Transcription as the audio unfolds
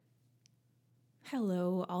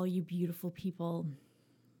Hello, all you beautiful people.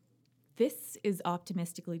 This is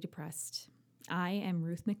Optimistically Depressed. I am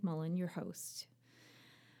Ruth McMullen, your host.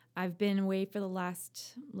 I've been away for the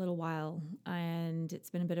last little while, and it's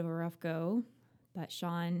been a bit of a rough go, but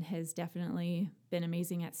Sean has definitely been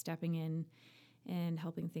amazing at stepping in and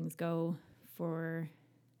helping things go for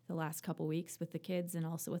the last couple weeks with the kids and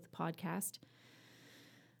also with the podcast.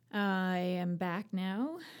 I am back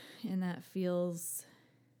now, and it feels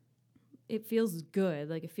good.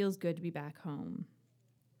 Like, it feels good to be back home.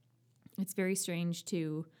 It's very strange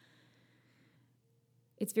to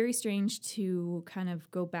kind of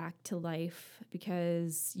go back to life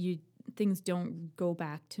because things don't go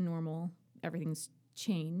back to normal. Everything's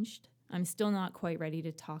changed. I'm still not quite ready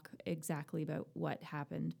to talk exactly about what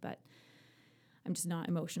happened, but I'm just not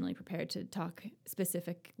emotionally prepared to talk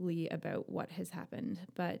specifically about what has happened.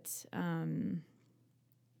 But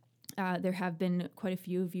there have been quite a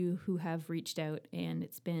few of you who have reached out, and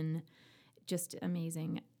it's been just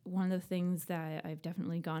amazing. One of the things that I've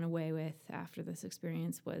definitely gone away with after this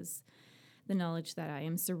experience was the knowledge that I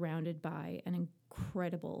am surrounded by an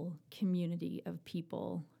incredible community of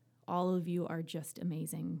people. All of you are just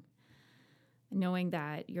amazing. Knowing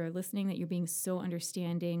that you're listening, that you're being so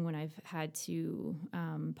understanding when I've had to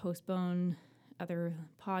postpone other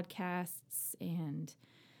podcasts, and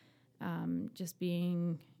just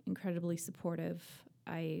being incredibly supportive.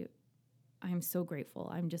 I'm so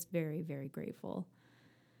grateful. I'm just very, very grateful.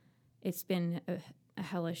 It's been a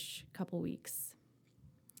hellish couple weeks,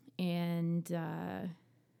 and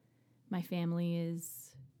my family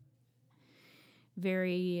is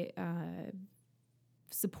very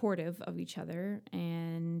supportive of each other,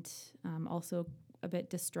 and also a bit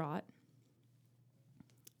distraught.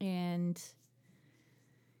 And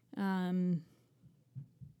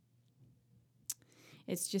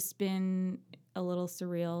it's just been a little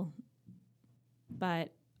surreal, but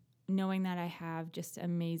knowing that I have just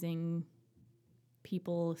amazing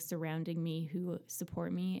people surrounding me who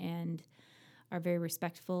support me and are very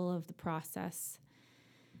respectful of the process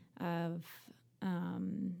of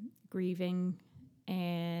grieving,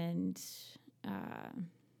 and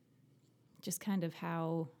just kind of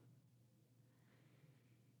how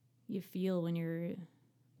you feel when you're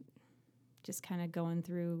just kind of going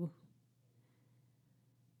through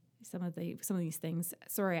some of these things.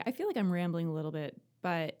 Sorry, I feel like I'm rambling a little bit,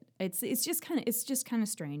 but it's just kind of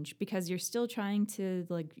strange because you're still trying to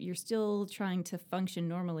function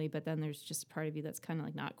normally, but then there's just a part of you that's kind of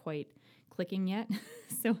like not quite clicking yet.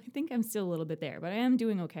 So I think I'm still a little bit there, but I am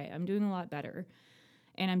doing okay. I'm doing a lot better,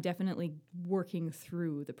 and I'm definitely working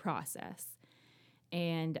through the process.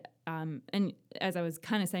 And as I was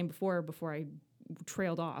kind of saying before I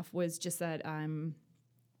trailed off, was just that I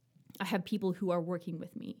have people who are working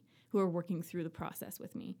with me, who are working through the process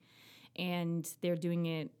with me. And they're doing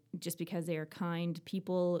it just because they are kind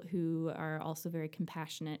people who are also very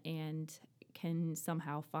compassionate and can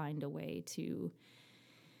somehow find a way to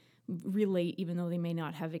relate, even though they may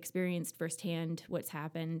not have experienced firsthand what's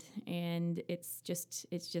happened. And it's just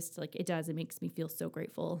like, it makes me feel so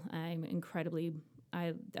grateful. I'm incredibly,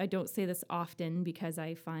 I don't say this often because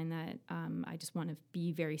I find that I just want to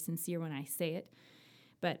be very sincere when I say it,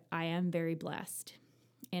 but I am very blessed,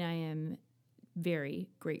 and I am very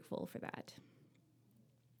grateful for that.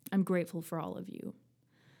 I'm grateful for all of you.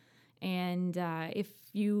 And I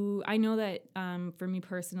know that for me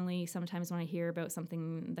personally, sometimes when I hear about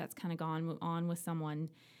something that's kind of gone on with someone,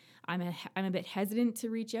 I'm a bit hesitant to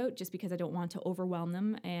reach out just because I don't want to overwhelm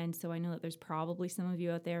them. And so I know that there's probably some of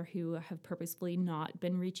you out there who have purposefully not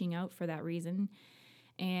been reaching out for that reason.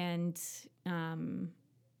 And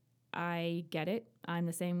I get it. I'm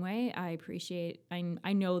the same way. I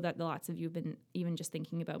know that lots of you have been even just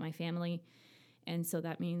thinking about my family. And so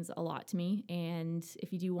that means a lot to me. And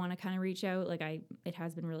if you do want to kind of reach out, it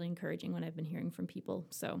has been really encouraging when I've been hearing from people.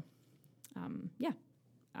 So, yeah,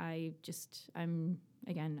 I'm just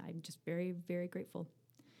very, very grateful.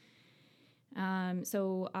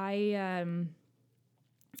 So I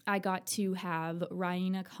got to have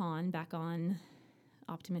Raina Khan back on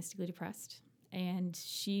Optimistically Depressed, and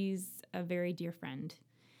she's a very dear friend.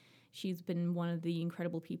 She's been one of the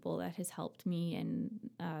incredible people that has helped me and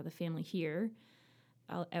the family here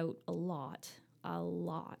out a lot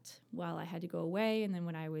while I had to go away. And then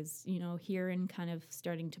when I was, here and kind of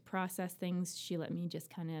starting to process things, she let me just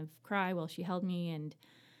kind of cry while she held me. And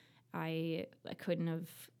I couldn't have,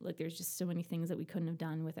 there's just so many things that we couldn't have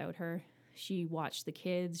done without her. She watched the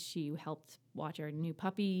kids. She helped watch our new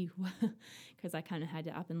puppy because I kind of had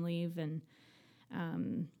to up and leave. And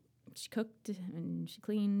she cooked and she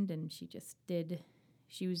cleaned and she's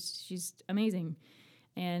amazing.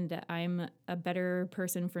 And I'm a better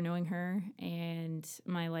person for knowing her, and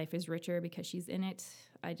my life is richer because she's in it.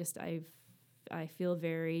 I feel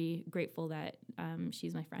very grateful that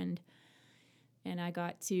she's my friend, and I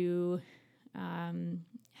got to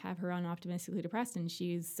have her on Optimistically Depressed, and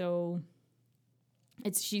she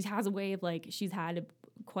has a way of she's had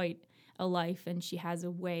quite a life, and she has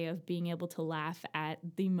a way of being able to laugh at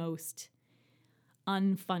the most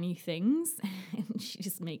unfunny things, and she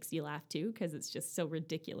just makes you laugh too because it's just so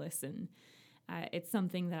ridiculous, and it's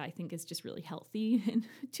something that I think is just really healthy and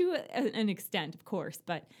to an extent, of course,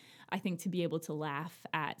 but I think to be able to laugh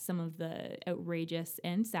at some of the outrageous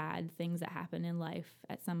and sad things that happen in life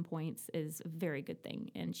at some points is a very good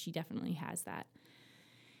thing, and she definitely has that.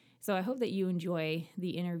 So I hope that you enjoy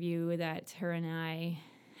the interview that her and I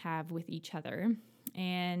have with each other,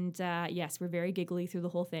 and yes, we're very giggly through the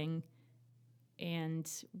whole thing. And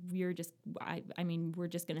we're just, we're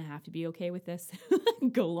just going to have to be okay with this,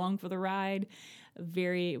 go along for the ride.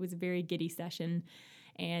 It was a very giddy session.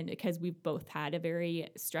 And because we've both had a very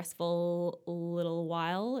stressful little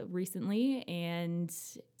while recently. And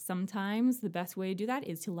sometimes the best way to do that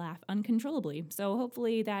is to laugh uncontrollably. So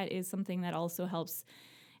hopefully that is something that also helps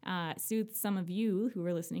soothe some of you who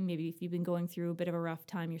are listening. Maybe if you've been going through a bit of a rough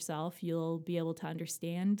time yourself, you'll be able to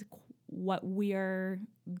understand what we are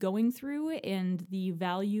going through and the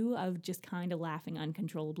value of just kind of laughing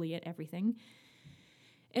uncontrollably at everything.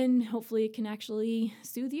 And hopefully it can actually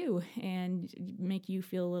soothe you and make you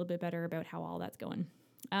feel a little bit better about how all that's going.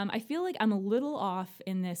 I feel like I'm a little off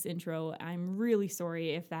in this intro. I'm really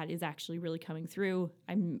sorry if that is actually really coming through.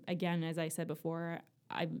 Again, as I said before,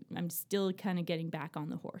 I'm still kind of getting back on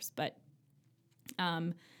the horse. But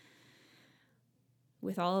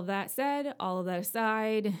with all of that said, all of that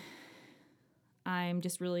aside, I'm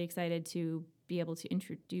just really excited to be able to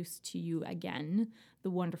introduce to you again the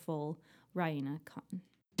wonderful Raina Khan.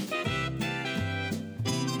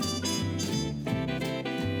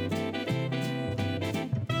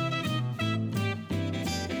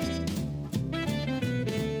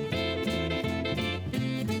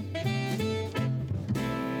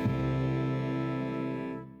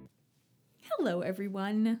 Hello,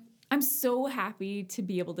 everyone. I'm so happy to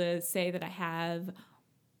be able to say that I have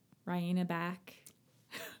Raina back.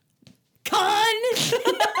 Khan!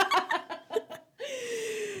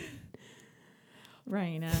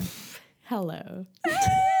 Raina. Hello.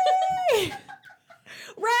 Hey!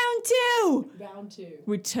 Round 2! Round 2.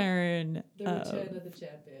 Return. The return of the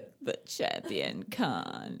champion. The champion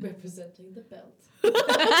Khan. Representing the belt.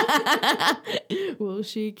 Will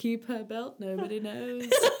she keep her belt? Nobody knows.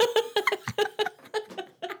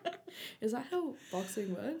 Is that how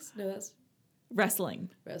boxing works? No, that's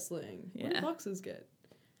Wrestling. wrestling. Yeah. What do boxers get?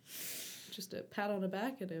 Just a pat on the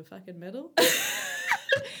back and a fucking medal?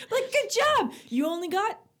 Good job! You only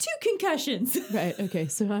got 2 concussions. Right, okay,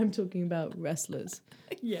 so I'm talking about wrestlers.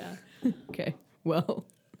 Yeah. Okay, well,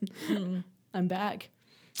 I'm back.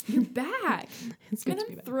 You're back. It's good And to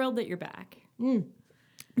be I'm back. thrilled that you're back.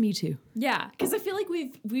 Me too. Yeah, because I feel like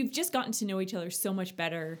we've just gotten to know each other so much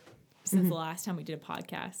better since the last time we did a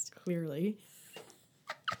podcast. Clearly.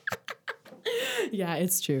 Yeah,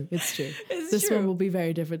 it's true. It's true. It's This true. one will be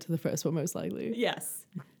very different to the first one, most likely. Yes.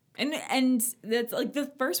 And that's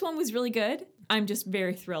the first one was really good. I'm just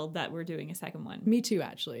very thrilled that we're doing a second one. Me too,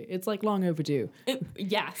 actually. It's long overdue.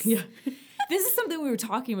 Yes. Yeah. This is something we were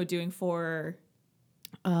talking about doing for,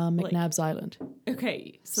 McNabb's Island.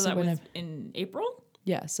 okay, so So that was whenever- in April?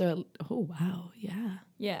 Yeah, so, oh, wow, yeah.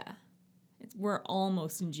 Yeah. We're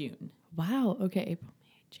almost in June. Wow, okay, April,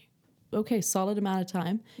 May, June. Okay, solid amount of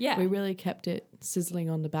time. Yeah. We really kept it sizzling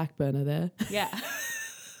on the back burner there. Yeah.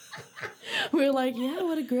 We were like, yeah,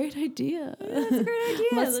 what a great idea. That's a great idea.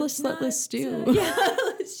 Let's let this stew. Yeah,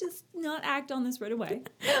 let's just not act on this right away.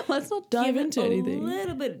 Let's not dive Give it into a anything.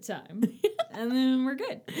 little bit of time, and then we're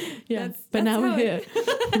good. Yeah, That's but now how we're here,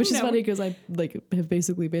 which is No. funny because I have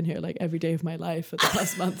basically been here every day of my life for the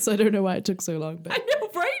past month, so I don't know why it took so long. But I know,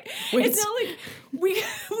 right? Wait. It's not like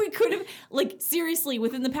we could have seriously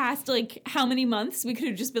within the past how many months we could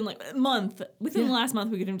have just been month within the last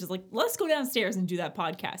month we could have just let's go downstairs and do that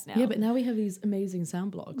podcast now. yeah, but now we have these amazing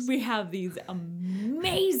sound blocks. we have these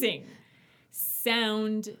amazing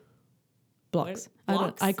sound Blocks.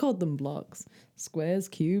 Blocks? I called them blocks. Squares,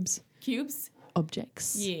 cubes, cubes.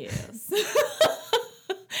 objects. Yes.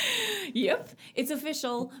 Yep, it's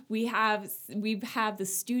official. We have the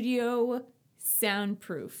studio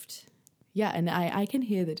soundproofed. Yeah, and I can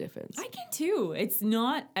hear the difference. I can too. It's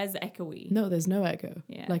not as echoey. No, there's no echo.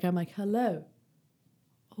 Yeah. I'm like, hello.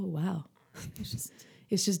 Oh, wow. It's just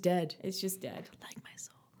It's just dead. it's just dead. Like my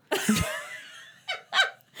soul.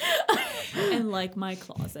 and like my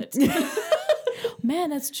closet. Man,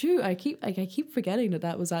 that's true. I keep forgetting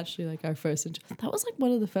that was actually like our first. That was like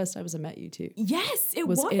one of the first times I met you too. Yes, it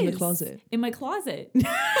was in the closet. In my closet.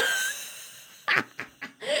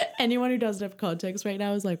 Anyone who doesn't have context right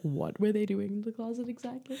now is like, what were they doing in the closet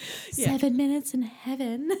exactly? Yeah. 7 minutes in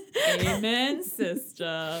heaven. Amen,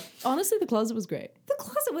 sister. Honestly, the closet was great. The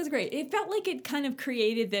closet was great. It felt like it kind of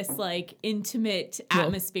created this like intimate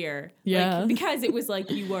atmosphere. Yeah. Like, because it was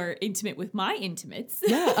like you were intimate with my intimates.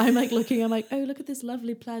 Yeah, I'm like looking, I'm like, oh, look at this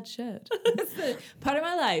lovely plaid shirt. It's the part of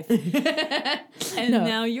my life. And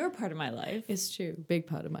now you're part of my life. It's true. Big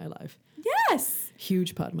part of my life. Yes.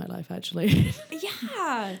 Huge part of my life, actually.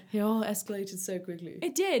 Yeah. It all escalated so quickly.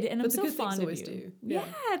 It did. And But I'm the so good things fond of always you. do. Yeah,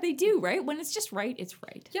 Yeah. they do, right? When it's just right, it's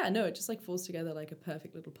right. Yeah, no, it just like falls together like a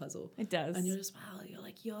perfect little puzzle. It does. And you're just, wow, you're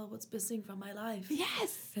like, yo, what's missing from my life?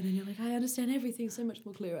 Yes. And then you're like, I understand everything so much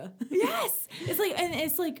more clearer. Yes.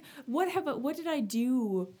 It's like, what did I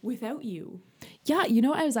do without you? Yeah, you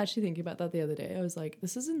know, I was actually thinking about that the other day. I was like,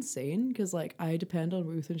 this is insane because like I depend on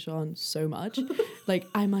Ruth and Sean so much. Like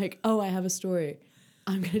I'm like, oh, I have a story.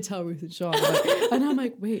 I'm gonna tell Ruth and Sean. And I'm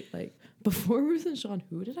like, wait, like before Ruth and Sean,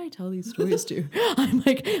 who did I tell these stories to? I'm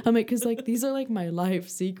like, because like these are like my life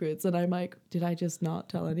secrets, and I'm like, did I just not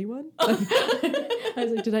tell anyone? I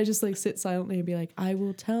was like, did I just like sit silently and be like, I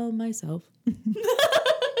will tell myself.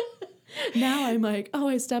 Now I'm like, oh,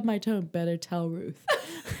 I stabbed my toe, better tell Ruth.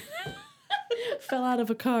 Fell out of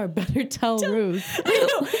a car, better tell Ruth. I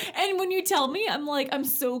know. And when you tell me, I'm like, I'm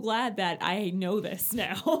so glad that I know this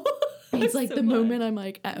now. It's like so the glad. moment I'm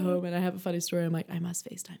like at home and I have a funny story, I'm like, I must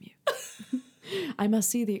FaceTime you. I must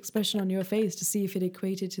see the expression on your face to see if it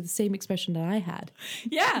equated to the same expression that I had.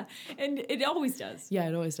 Yeah. And it always does. Yeah,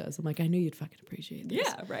 it always does. I'm like, I knew you'd fucking appreciate this.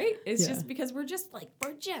 Yeah, right? It's Yeah. just because we're just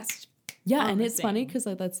Yeah, on and the it's funny same. because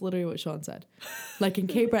like, that's literally what Sean said. Like in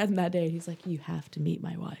Cape Breton that day, he's like, you have to meet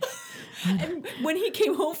my wife. And when he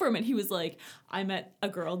came home from it, he was like, I met a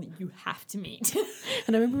girl that you have to meet.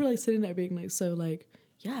 And I remember like sitting there being like, so like,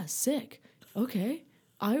 yeah, sick. Okay,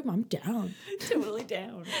 I'm down. Totally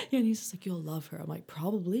down. Yeah, and he's just like, you'll love her. I'm like,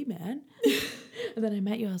 probably, man. And then I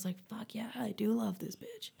met you. I was like, fuck yeah, I do love this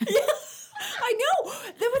bitch. I know.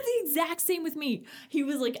 That was the exact same with me. He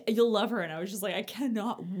was like, you'll love her. And I was just like, I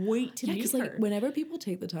cannot wait to Yeah, meet because her. like whenever people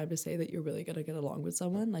take the time to say that you're really gonna get along with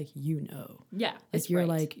someone, like you know. Yeah. Like you're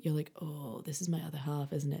like, oh, this is my other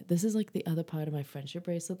half, isn't it? This is like the other part of my friendship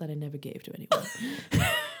bracelet that I never gave to anyone.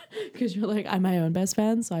 Because you're like, I'm my own best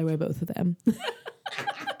friend, so I wear both of them.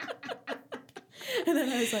 And then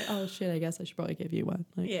I was like, oh shit, I guess I should probably give you one.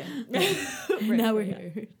 Like, Yeah. Now we're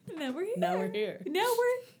here. Now we're here. Now we're here. Now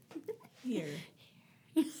we're here.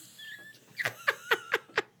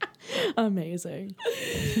 Amazing.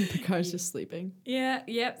 Picard's just sleeping. Yeah,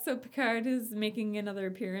 yep. So Picard is making another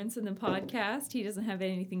appearance in the podcast. He doesn't have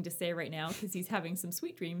anything to say right now because he's having some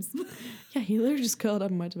sweet dreams. Yeah, he literally just curled up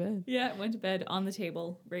and went to bed. Yeah, went to bed on the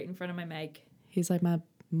table right in front of my mic. He's like my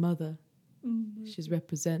mother. She's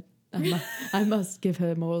represent. I must give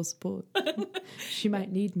her moral support. She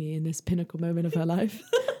might need me in this pinnacle moment of her life.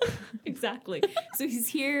 Exactly. So he's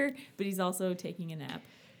here, but he's also taking a nap.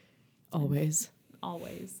 Always.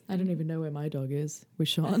 Always. I don't even know where my dog is with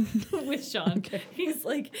Sean. With Sean. Okay.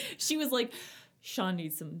 She was like, Sean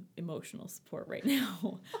needs some emotional support right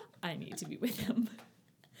now. I need to be with him.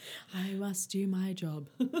 I must do my job.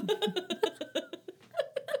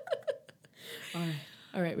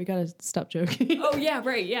 All right, we gotta stop joking. Oh yeah,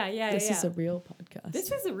 right. Yeah. This is a real podcast.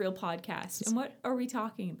 This is a real podcast. And what are we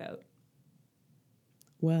talking about?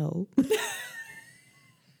 Well,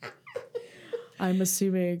 I'm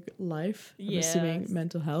assuming life. I'm assuming Yes.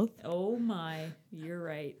 mental health. Oh my, you're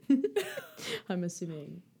right. I'm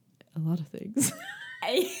assuming a lot of things.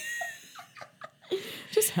 I-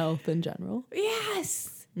 Just health in general.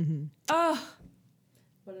 yes. Mm-hmm. Oh.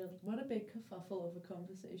 What a big kerfuffle of a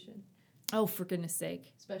conversation. Oh, for goodness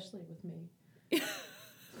sake. Especially with me.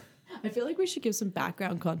 I feel like we should give some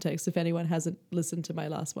background context if anyone hasn't listened to my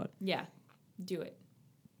last one. Yeah. Do it.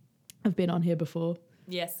 I've been on here before.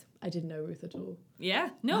 Yes. I didn't know Ruth at all. Yeah.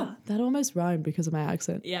 No. Ah, that almost rhymed because of my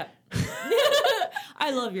accent. Yeah.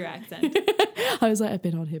 I love your accent. I was like, I've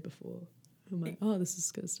been on here before. I'm like, oh, this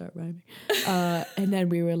is going to start rhyming. And then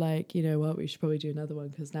we were like, you know what, we should probably do another one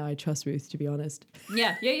because now I trust Ruth, to be honest.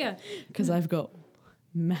 Yeah. Because I've got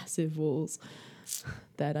massive walls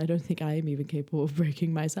that I don't think I am even capable of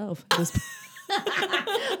breaking myself.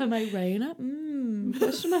 Am I Raina?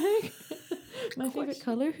 Question mark? My favorite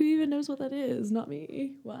color? Who even knows what that is? Not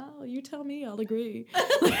me. Wow, you tell me, I'll agree.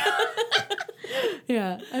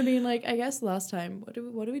 Yeah, I mean, like, I guess last time, what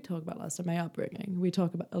did we talk about last time? My upbringing. We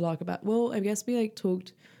talk about a lot about, well, I guess we like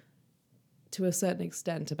talked to a certain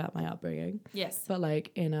extent about my upbringing. Yes. But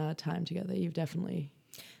like in our time together, you've definitely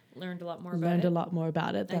Learned a lot more about learned it. a lot more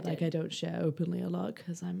about it that I like did. I don't share openly a lot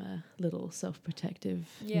because I'm a little self-protective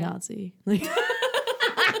Yeah. Nazi. Like,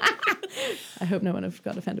 I hope no one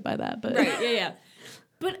got offended by that, but Right, yeah.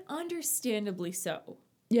 But understandably so.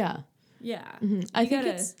 yeah. Yeah. I You think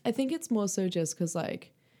gotta- I think it's more so just because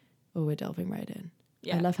like, oh, we're delving right in.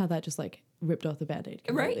 Yeah. I love how that just like ripped off the Band-Aid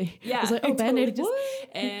completely. Right? Yeah. I was like, I oh, Band-Aid, totally just-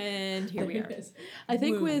 what? And here we are. I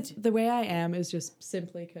think Wound. with the way I am is just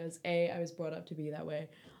simply because A, I was brought up to be that way.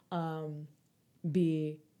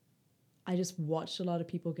 B, I just watched a lot of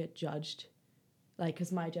people get judged, like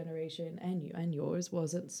because my generation and yours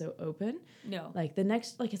wasn't so open. No. Like the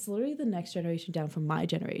next, like it's literally the next generation down from my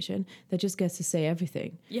generation that just gets to say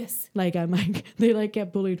everything. Yes. Like I'm like they like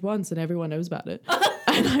get bullied once and everyone knows about it,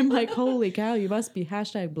 and I'm like, holy cow, you must be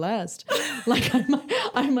 #blessed. Like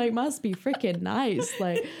I'm like must be freaking nice.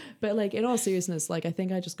 Like, but like in all seriousness, like I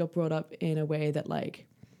think I just got brought up in a way that like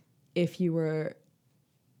if you were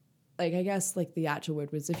like I guess like the actual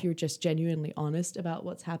word was if you were just genuinely honest about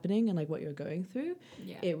what's happening and like what you're going through,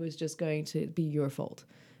 Yeah. it was just going to be your fault.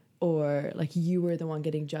 Or like you were the one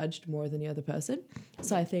getting judged more than the other person.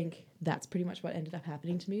 So I think that's pretty much what ended up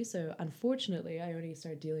happening to me. So unfortunately, I only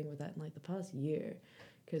started dealing with that in like the past year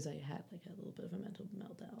because I had like a little bit of a mental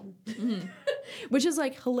meltdown, which is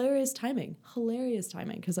like hilarious timing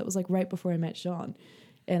because that was like right before I met Sean.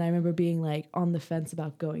 And I remember being like on the fence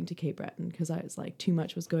about going to Cape Breton because I was like too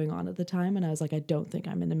much was going on at the time. And I was like, I don't think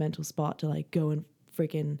I'm in a mental spot to like go and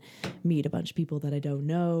freaking meet a bunch of people that I don't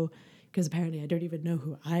know. Because apparently I don't even know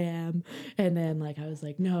who I am. And then like I was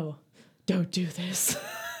like, no, don't do this.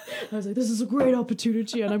 I was like, this is a great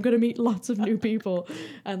opportunity and I'm going to meet lots of new people.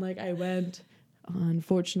 And like I went,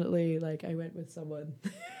 unfortunately, like I went with someone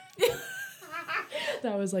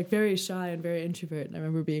that was like very shy and very introvert. And I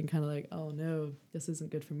remember being kind of like, oh no, this isn't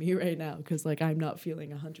good for me right now. Because like I'm not feeling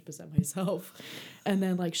 100% myself. And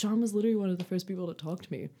then like Sean was literally one of the first people to talk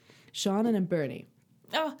to me. Sean and then Bernie.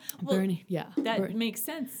 Oh, well, Bernie, yeah. that makes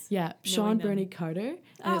sense. Yeah, Sean, them. Bernie, Carter,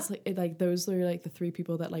 and it's like those are like the three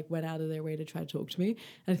people that like went out of their way to try to talk to me.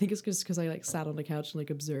 And I think it's just because I like sat on the couch and like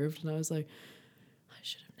observed, and I was like, I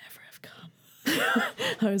should have never have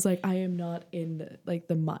come. I was like, I am not in like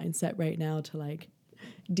the mindset right now to like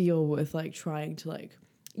deal with like trying to like,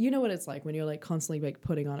 you know what it's like when you're like constantly like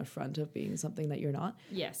putting on a front of being something that you're not.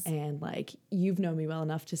 Yes. And like you've known me well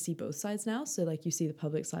enough to see both sides now, so like you see the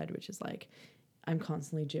public side, which is like I'm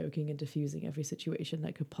constantly joking and diffusing every situation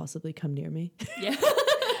that could possibly come near me. Yeah.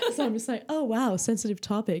 So I'm just like, oh, wow, sensitive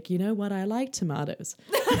topic. You know what? I like tomatoes.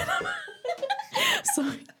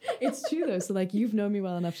 So it's true, though. So, like, you've known me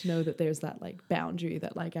well enough to know that there's that, like, boundary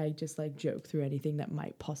that, like, I just, like, joke through anything that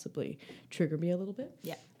might possibly trigger me a little bit.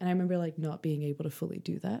 Yeah. And I remember, like, not being able to fully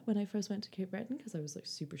do that when I first went to Cape Breton because I was, like,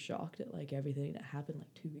 super shocked at, like, everything that happened,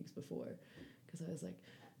 like, 2 weeks before. Because I was like,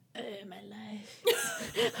 oh, my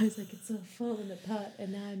life. I was like, it's all falling apart,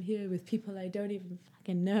 and now I'm here with people I don't even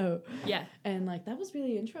fucking know. Yeah. And like that was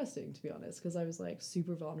really interesting, to be honest, because I was like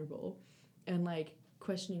super vulnerable and like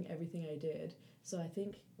questioning everything I did. So I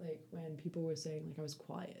think like when people were saying like I was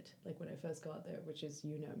quiet, like when I first got there, which is,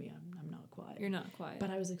 you know me, I'm not quiet. You're not quiet. But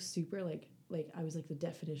I was like super like I was like the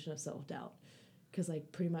definition of self-doubt. Because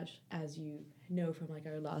like pretty much as you know from like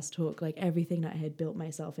our last talk, like everything that I had built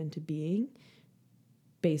myself into being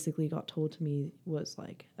basically got told to me was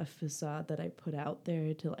like a facade that I put out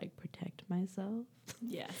there to like protect myself.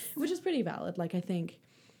 Yes. Which is pretty valid. Like I think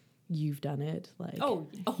you've done it. Like Oh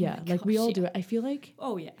yeah, my like we gosh, all yeah. do it. I feel like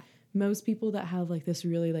Oh, yeah. most people that have like this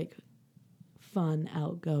really like fun,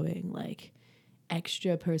 outgoing, like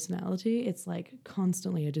extra personality, it's like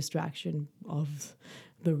constantly a distraction of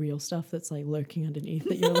the real stuff that's like lurking underneath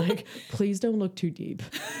that you're like, please don't look too deep.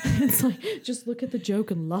 It's like, just look at the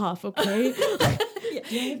joke and laugh, okay?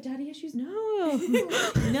 Do I have daddy issues? No.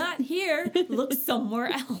 Not here. Look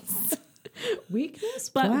somewhere else. Weakness?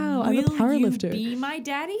 But wow, I'm a will powerlifter. you be my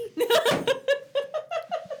daddy?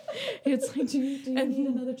 It's like, do you need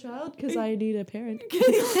another child? Because I need a parent.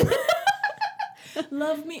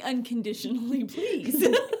 Love me unconditionally, please.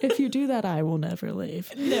 If you do that, I will never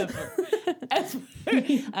leave. Never. Ever.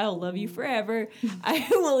 I'll love you forever. I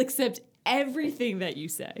will accept everything that you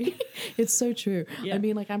say. It's so true. Yeah. I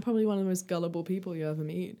mean, like, I'm probably one of the most gullible people you ever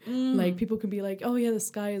meet. Like, people can be like, oh, yeah, the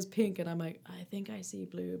sky is pink. And I'm like, I think I see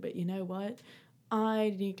blue. But you know what?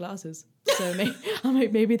 I need glasses. So I'm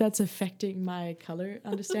like, maybe that's affecting my color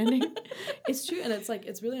understanding. It's true. And it's like,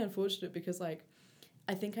 it's really unfortunate because, like,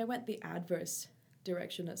 I think I went the adverse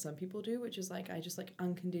direction that some people do, which is like, I just like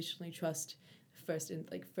unconditionally trust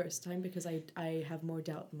first time because I have more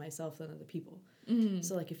doubt in myself than other people.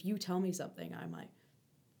 So like if you tell me something, I'm like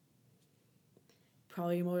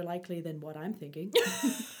probably more likely than what I'm thinking.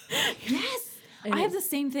 Yes. And I have the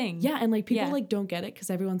same thing. Yeah, and like people like don't get it because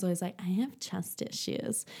everyone's always like, I have trust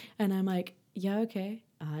issues, and I'm like, yeah, okay,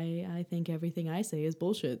 I think everything I say is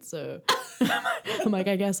bullshit, so I'm like,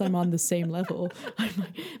 I guess I'm on the same level. I'm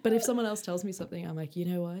like, but if someone else tells me something, I'm like, you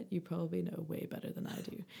know what, you probably know way better than I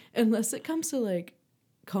do, unless it comes to like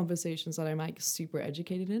conversations that I'm like super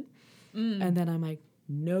educated in, and then I'm like,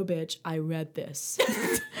 no, bitch, I read this.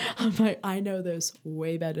 I'm like, I know this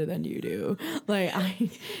way better than you do. But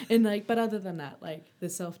other than that, like the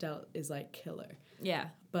self-doubt is like killer. Yeah.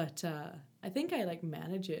 But I think I like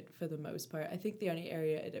manage it for the most part. I think the only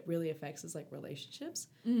area it really affects is like relationships.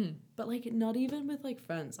 But like not even with like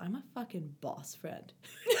friends. I'm a fucking boss friend.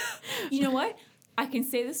 You know what? I can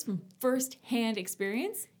say this from first-hand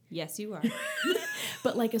experience. Yes, you are.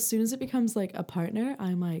 But like as soon as it becomes like a partner,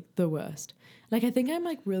 I'm like the worst. Like I think I'm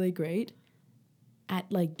like really great at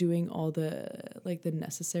like doing all the like the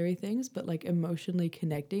necessary things, but like emotionally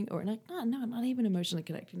connecting or like not even emotionally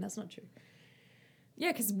connecting. That's not true.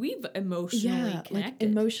 Yeah, because we've emotionally connected. Like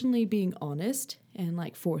emotionally being honest and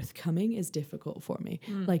like forthcoming is difficult for me.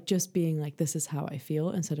 Like just being like, this is how I feel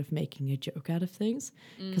instead of making a joke out of things.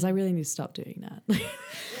 Because I really need to stop doing that.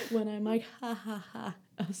 When I'm like, ha ha ha,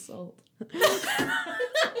 assault.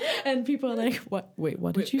 And people are like, what? Wait,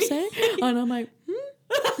 what did you say? And I'm like,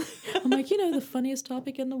 I'm like, the funniest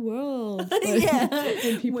topic in the world. Like, Yeah.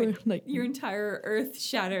 And people are like, your entire earth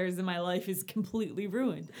shatters and my life is completely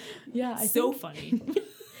ruined. yeah, Funny.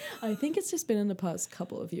 I think it's just been in the past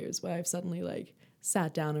couple of years where I've suddenly like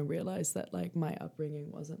sat down and realized that like my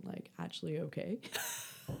upbringing wasn't like actually okay.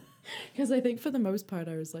 Because I think for the most part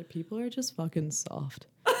I was like, people are just fucking soft.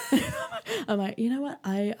 I'm like, you know what?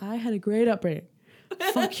 I had a great upbringing.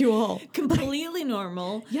 Fuck you all. Completely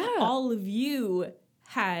normal. Yeah. All of you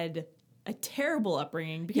had a terrible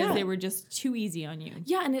upbringing because Yeah. they were just too easy on you.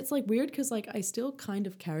 Yeah, and it's like weird because like I still kind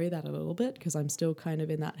of carry that a little bit because I'm still kind of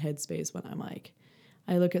in that headspace when I'm like,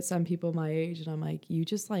 I look at some people my age and I'm like, you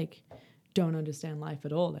just like don't understand life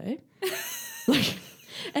at all, eh? Like,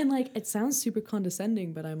 and like it sounds super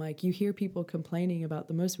condescending, but I'm like, you hear people complaining about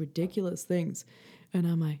the most ridiculous things, and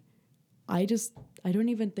I'm like, I don't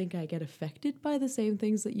even think I get affected by the same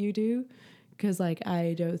things that you do, because like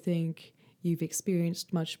I don't think you've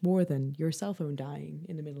experienced much more than your cell phone dying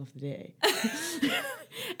in the middle of the day.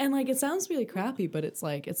 And like it sounds really crappy, but it's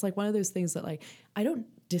like one of those things that like I don't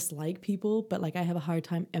dislike people, but like I have a hard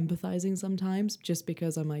time empathizing sometimes just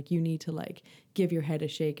because I'm like, you need to like give your head a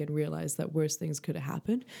shake and realize that worse things could have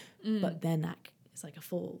happened. But then that is like a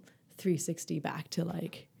full 360 back to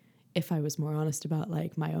like, if I was more honest about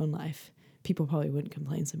like my own life, people probably wouldn't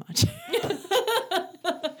complain so much.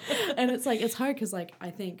 And it's like, it's hard because like I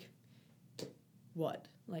think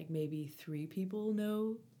like maybe 3 people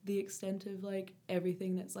know the extent of like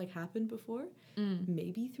everything that's like happened before.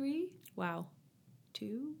 Maybe 3. Wow.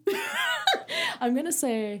 2. I'm gonna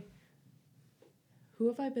say, who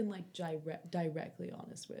have I been like directly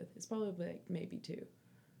honest with? It's probably like maybe 2,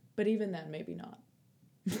 but even then maybe not.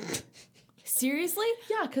 Seriously?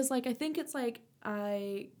 Yeah, because like I think it's like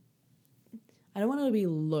I don't want to be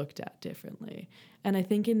looked at differently. And I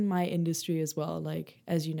think in my industry as well, like,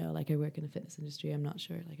 as you know, like I work in the fitness industry. I'm not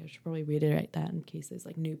sure, like I should probably reiterate that in case there's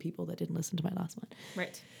like new people that didn't listen to my last one.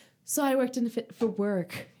 Right. So I worked in for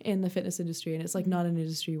work in the fitness industry, and it's like not an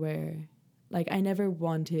industry where like I never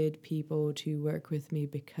wanted people to work with me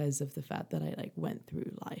because of the fact that I like went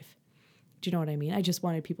through life. Do you know what I mean? I just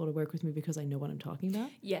wanted people to work with me because I know what I'm talking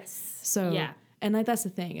about. Yes. So, yeah. And like that's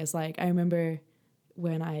the thing, is like I remember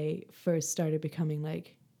when I first started becoming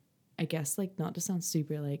like, I guess like not to sound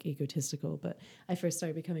super like egotistical, but I first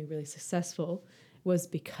started becoming really successful was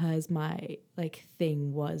because my like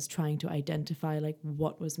thing was trying to identify like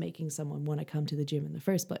what was making someone want to come to the gym in the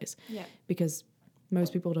first place. Yeah. Because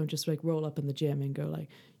most people don't just like roll up in the gym and go like,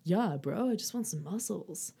 yeah, bro, I just want some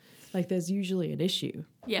muscles. Like there's usually an issue.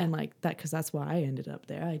 Yeah. And like that, because that's why I ended up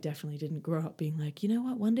there. I definitely didn't grow up being like, you know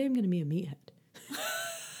what, one day I'm going to be a meathead.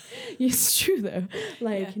 It's true though.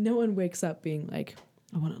 Like no one wakes up being like,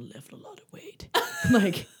 I want to lift a lot of weight.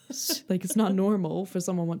 like it's not normal for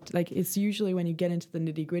someone like it's usually when you get into the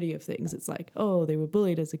nitty gritty of things, it's like, oh, they were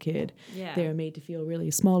bullied as a kid. Yeah. They were made to feel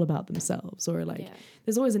really small about themselves, or like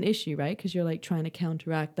there's always an issue, right? Because you're like trying to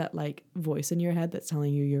counteract that like voice in your head that's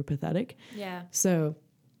telling you you're pathetic. Yeah. So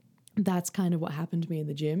that's kind of what happened to me in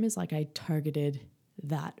the gym, is like I targeted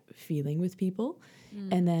that feeling with people.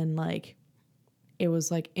 And then like it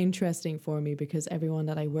was like interesting for me because everyone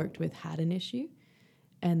that I worked with had an issue.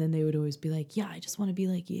 And then they would always be like, yeah, I just want to be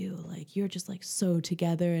like you. Like, you're just like so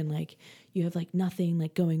together and like you have like nothing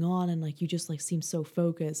like going on and like you just like seem so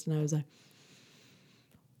focused. And I was like,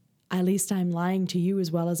 at least I'm lying to you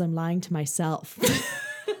as well as I'm lying to myself.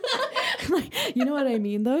 Like, you know what I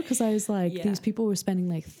mean though? Because I was like, Yeah. these people were spending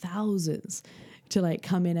like thousands to like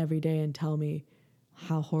come in every day and tell me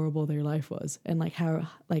how horrible their life was and like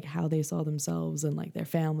how they saw themselves and like their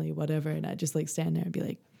family, whatever. And I'd just like stand there and be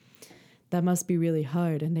like, that must be really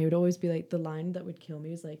hard. And they would always be like, the line that would kill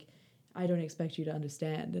me is like, I don't expect you to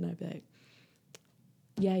understand. And I'd be like,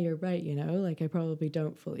 yeah, you're right, you know, like I probably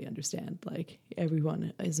don't fully understand. Like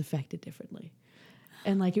everyone is affected differently.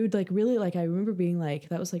 And like it would like really like I remember being like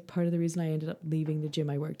that was like part of the reason I ended up leaving the gym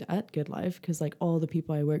I worked at, Good Life, because like all the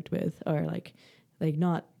people I worked with are like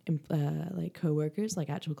not like coworkers, like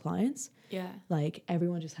actual clients. Yeah. Like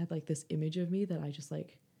everyone just had like this image of me that I just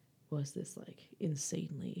like was this like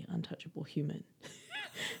insanely untouchable human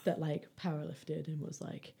that like powerlifted and was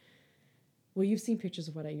like, well, you've seen pictures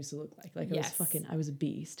of what I used to look like. Like Yes. I was a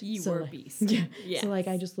beast. You So, were a like, beast. Yeah. Yes. So like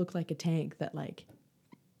I just looked like a tank that like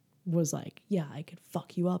was like, yeah, I could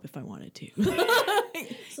fuck you up if I wanted to.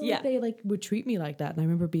 So Yeah. like, they like would treat me like that. And I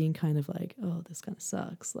remember being kind of like, oh, this kind of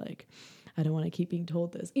sucks. Like, I don't want to keep being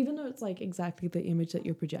told this. Even though it's like exactly the image that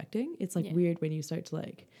you're projecting, it's like Yeah. weird when you start to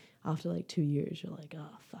like, after like 2 years, you're like,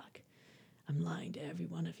 oh, fuck. I'm lying to every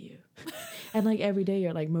one of you. And like every day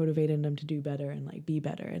you're like motivating them to do better and like be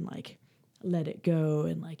better and like let it go.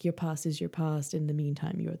 And like your past is your past. In the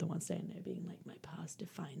meantime, you're the one standing there being like, my past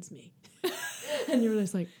defines me. And you're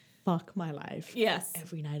just like, fuck my life. Yes.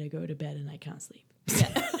 Every night I go to bed and I can't sleep.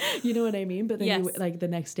 Yeah. You know what I mean? But then you, Yes. like the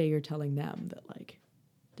next day you're telling them that like,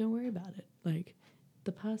 don't worry about it. Like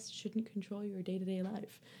the past shouldn't control your day-to-day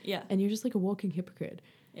life. Yeah. And you're just like a walking hypocrite.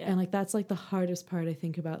 Yeah. And like that's like the hardest part I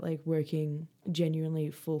think about like working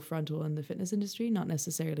genuinely full frontal in the fitness industry, not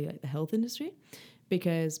necessarily like the health industry,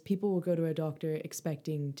 because people will go to a doctor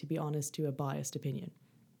expecting to be honest to a biased opinion.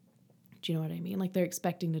 Do you know what I mean? Like they're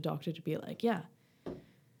expecting the doctor to be like, yeah,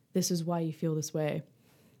 this is why you feel this way.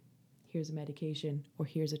 Here's a medication or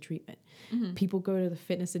here's a treatment. Mm-hmm. People go to the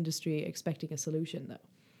fitness industry expecting a solution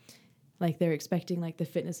though. Like they're expecting like the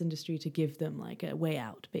fitness industry to give them like a way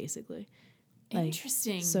out basically. Like,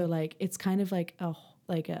 Interesting. So like it's kind of like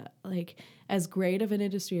as great of an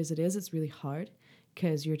industry as it is, it's really hard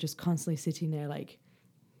because you're just constantly sitting there like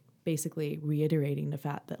basically reiterating the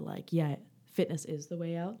fact that like, yeah, fitness is the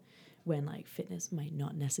way out when like fitness might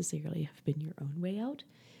not necessarily have been your own way out.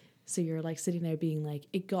 So you're like sitting there being like,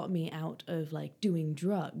 it got me out of like doing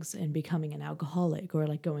drugs and becoming an alcoholic or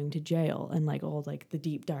like going to jail and like all like the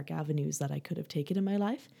deep dark avenues that I could have taken in my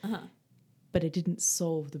life. Uh-huh. But it didn't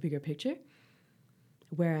solve the bigger picture.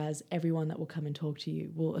 Whereas everyone that will come and talk to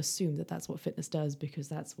you will assume that that's what fitness does because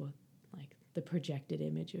that's what like the projected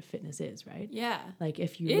image of fitness is, right? Yeah. Like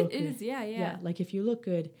if you It look is, good, yeah. like if you look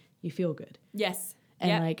good, you feel good. Yes. And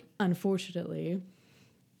Yep. like unfortunately,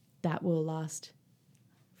 that will last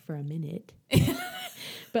for a minute.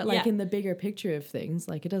 But like Yeah. in the bigger picture of things,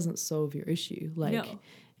 like it doesn't solve your issue. Like No.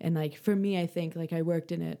 and like for me, I think like I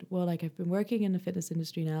worked in it. Well, like I've been working in the fitness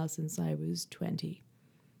industry now since I was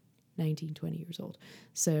 19, 20 years old.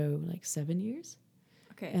 So like 7 years.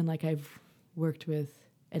 Okay. And like I've worked with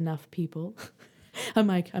enough people. I'm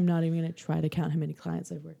not even going to try to count how many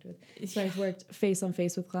clients I've worked with. So I've worked face on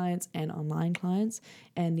face with clients and online clients.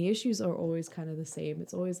 And the issues are always kind of the same.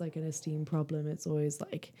 It's always like an esteem problem. It's always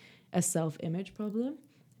like a self-image problem.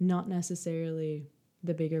 Not necessarily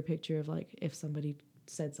the bigger picture of like if somebody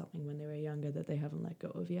said something when they were younger that they haven't let go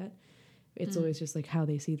of yet. It's always just like how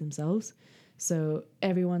they see themselves. So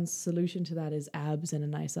everyone's solution to that is abs and a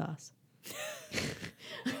nice ass.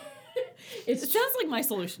 It sounds like my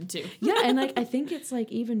solution too. Yeah, and like I think it's like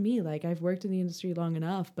even me, like I've worked in the industry long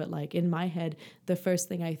enough, but like in my head, the first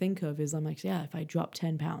thing I think of is I'm like, yeah, if I drop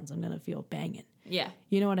 10 pounds, I'm gonna feel banging. Yeah.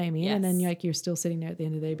 You know what I mean? And then Yes. you're still sitting there at the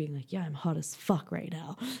end of the day being like, yeah, I'm hot as fuck right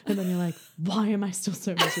now. And then you're like, why am I still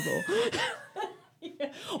so miserable?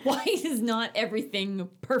 Why is not everything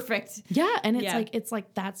perfect? Yeah, and Yeah. it's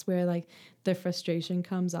like that's where like the frustration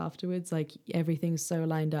comes afterwards. Like everything's so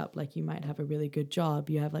lined up. Like you might have a really good job,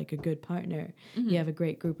 you have like a good partner, you have a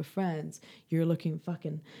great group of friends, you're looking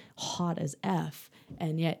fucking hot as F,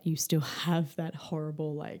 and yet you still have that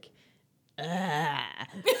horrible like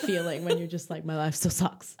feeling when you're just like, my life still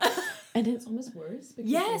sucks. And it's almost worse because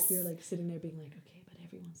Yes. like, you're like sitting there being like, okay, but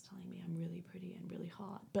everyone's telling me I'm really pretty and really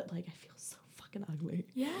hot, but like I feel so fucking ugly.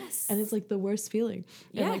 Yes. And it's like the worst feeling.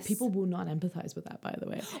 And like Yes. people will not empathize with that, by the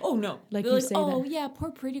way. Oh no. Like They're you say oh that- yeah, poor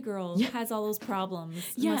pretty girl Yeah. has all those problems.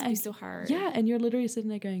 It Yeah, must be and- so hard. Yeah, and you're literally sitting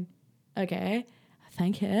there going, okay,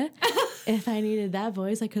 thank you. if I needed that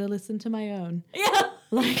voice, I could have listened to my own. Yeah.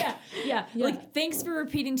 Like, Yeah. Like, thanks for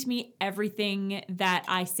repeating to me everything that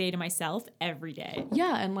I say to myself every day.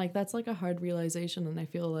 yeah, and like that's like a hard realization, and I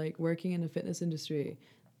feel like working in the fitness industry,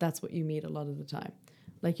 that's what you meet a lot of the time.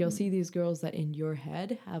 Like you'll see these girls that in your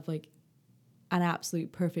head have like an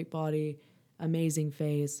absolute perfect body, amazing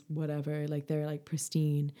face, whatever, like they're like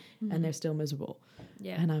pristine and they're still miserable.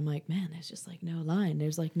 Yeah. And I'm like, man, there's just like no line.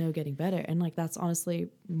 There's like no getting better. And like that's honestly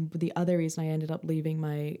the other reason I ended up leaving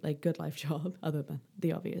my like Good Life job, other than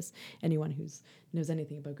the obvious. Anyone who's knows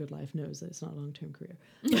anything about Good Life knows that it's not a long-term career.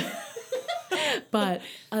 But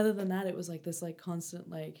other than that, it was like this like constant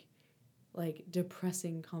like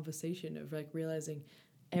depressing conversation of like realizing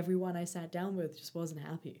everyone I sat down with just wasn't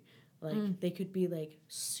happy. Like they could be like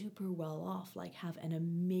super well off, like have an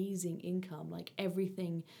amazing income, like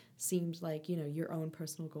everything seemed like, you know, your own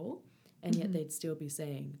personal goal. And yet they'd still be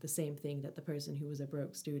saying the same thing that the person who was a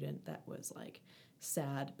broke student that was like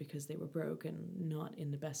sad because they were broke and not in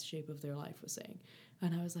the best shape of their life was saying.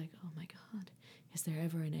 And I was like, oh my God, is there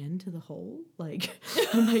ever an end to the whole? Like,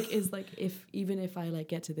 I'm like, is like, even if I like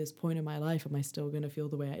get to this point in my life, am I still going to feel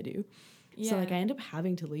the way I do? Yeah. So like I ended up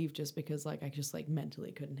having to leave just because like I just like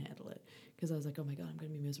mentally couldn't handle it, because I was like, oh my God, I'm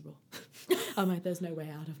gonna be miserable. I'm like, there's no way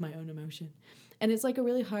out of my own emotion. And it's like a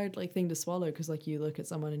really hard like thing to swallow, because like you look at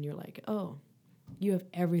someone and you're like, oh, you have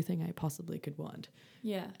everything I possibly could want,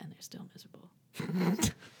 Yeah. and they're still miserable.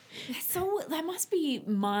 So that must be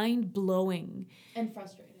mind blowing. And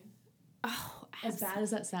frustrating. Oh, As bad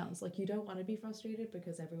as that sounds, like you don't want to be frustrated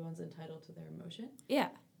because everyone's entitled to their emotion. yeah.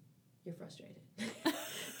 You're frustrated.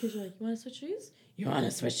 Because you're like, you want to switch shoes? You want to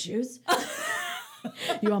switch shoes?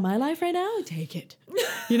 You want my life right now? Take it.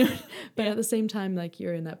 You know? But at the same time, like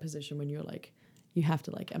you're in that position when you're like, you have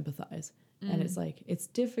to like empathize. And it's like, it's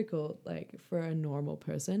difficult like for a normal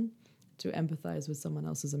person to empathize with someone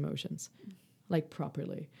else's emotions, like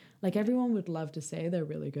properly. Like everyone would love to say they're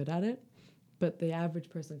really good at it, but the average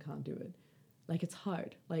person can't do it. Like it's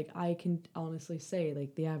hard. Like I can honestly say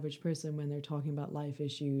like the average person, when they're talking about life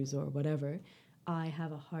issues or whatever, I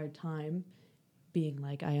have a hard time being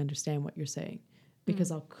like, I understand what you're saying, because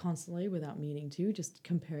I'll constantly, without meaning to, just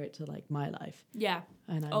compare it to like my life. Yeah.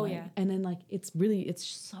 And I'm Oh, like, yeah. and then like it's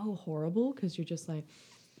so horrible, because you're just like,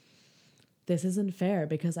 this isn't fair,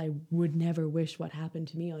 because I would never wish what happened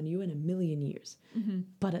to me on you in a million years.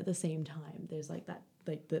 But at the same time, there's like that,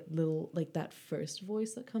 like that little, like that first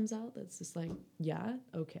voice that comes out that's just like, yeah,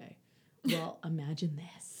 okay, well, imagine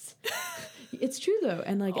this. It's true though.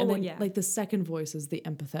 And like, and then like the second voice is the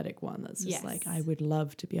empathetic one that's just like, I would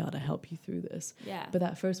love to be able to help you through this. Yeah. But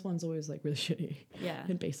that first one's always like really shitty. Yeah.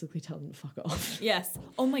 And basically tell them to fuck off. Yes.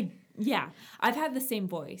 Oh my. Yeah. I've had the same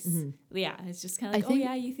voice. Yeah. It's just kind of like, oh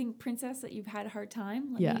yeah, you think, princess, that you've had a hard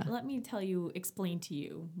time? Let me tell you, explain to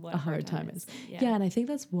you what a hard time is. Yeah. And I think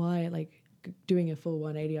that's why, like, doing a full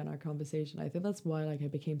 180 on our conversation, I think that's why like I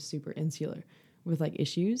became super insular with like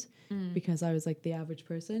issues, because I was like, the average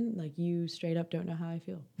person, like you straight up don't know how I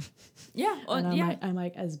feel. Yeah. And I'm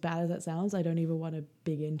like, as bad as that sounds, I don't even want to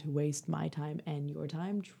begin to waste my time and your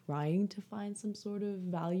time trying to find some sort of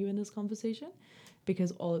value in this conversation, because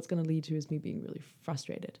all it's going to lead to is me being really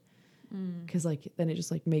frustrated. Because like then it just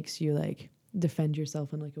like makes you like defend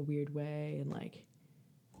yourself in like a weird way, and like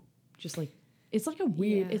just like it's like a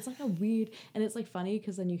weird and it's like funny,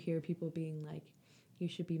 because then you hear people being like, you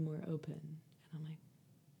should be more open, and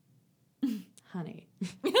I'm like, honey,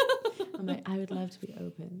 I'm like, I would love to be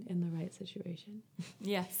open in the right situation.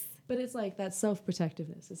 Yes. But it's like that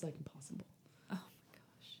self-protectiveness is like impossible. Oh my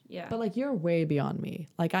gosh. Yeah. But like you're way beyond me.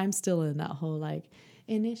 Like I'm still in that whole like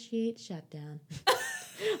initiate shutdown.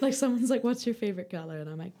 Like someone's like, what's your favorite color? And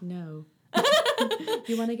I'm like, no.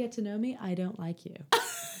 You want to get to know me? I don't like you.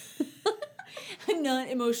 I'm not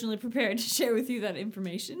emotionally prepared to share with you that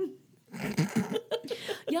information.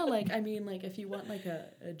 Yeah, like I mean, like if you want like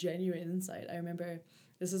a genuine insight, I remember,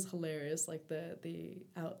 this is hilarious, like the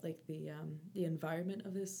environment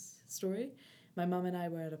of this story. My mom and I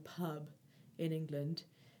were at a pub in England,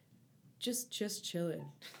 just chilling,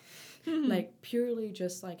 like purely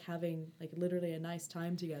just like having like literally a nice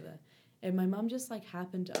time together. And my mom just like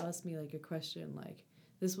happened to ask me like a question, like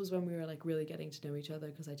this was when we were like really getting to know each other,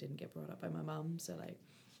 because I didn't get brought up by my mom, so like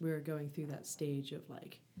we were going through that stage of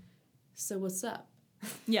like, so what's up?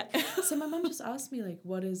 Yeah. So my mom just asked me like,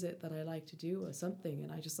 what is it that I like to do or something,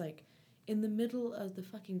 and I just like, in the middle of the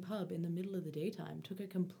fucking pub, in the middle of the daytime, took a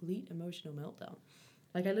complete emotional meltdown.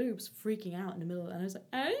 Like I literally was freaking out in the middle, and I was like,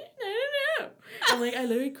 I don't know. And like I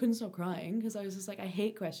literally couldn't stop crying, because I was just like, I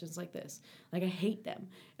hate questions like this. Like I hate them.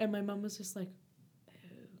 And my mom was just like,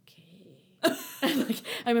 okay. And like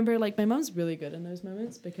I remember like my mom's really good in those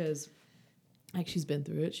moments, because Like, she's been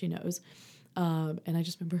through it. She knows. And I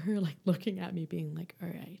just remember her, like, looking at me being like, all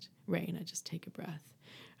right, Raina, just take a breath.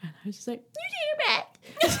 And I was just like, you take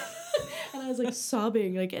a breath. And I was, like,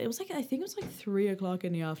 sobbing. Like, it was, like, I think it was, like, 3 o'clock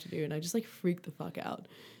in the afternoon. I just, like, freaked the fuck out.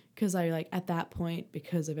 Because I, like, at that point,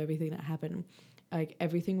 because of everything that happened, like,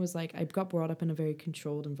 everything was, like, I got brought up in a very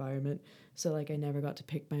controlled environment. So, like, I never got to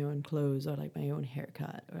pick my own clothes or, like, my own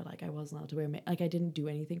haircut. Or, like, I wasn't allowed to wear like, I didn't do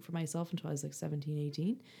anything for myself until I was, like, 17,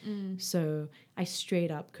 18. So I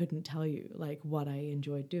straight up couldn't tell you, like, what I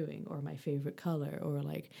enjoyed doing or my favorite color or,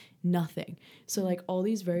 like, nothing. So, like, all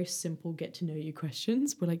these very simple get-to-know-you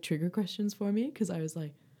questions were, like, trigger questions for me. Because I was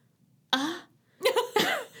like,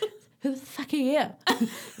 who the fuck are you?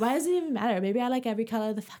 Why does it even matter? Maybe I like every color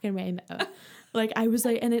of the fucking rainbow. Like, I was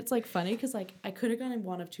like, and it's, like, funny because, like, I could have gone in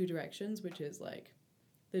one of two directions, which is, like,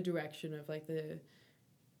 the direction of, like, the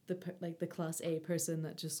class A person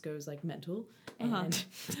that just goes, like, mental and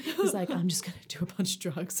is like, I'm just going to do a bunch of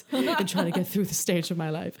drugs and try to get through the stage of my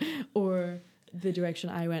life. Or the direction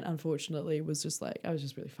I went, unfortunately, was just, like, I was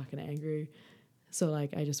just really fucking angry. So,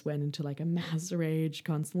 like, I just went into, like, a mass rage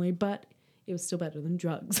constantly, but it was still better than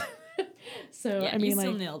drugs. So, Yeah, I mean, you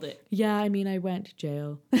still like, nailed it. yeah, I mean, I went to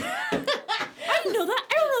jail. I didn't know that.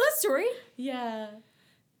 I don't know that story. Yeah.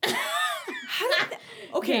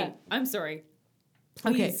 Okay, Yeah. I'm sorry.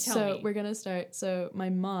 Okay, Please tell so me. we're gonna start. So my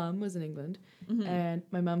mom was in England, and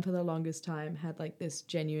my mom for the longest time had, like, this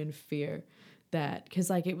genuine fear that, because,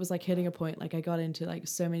 like, it was, like, hitting a point, like, I got into, like,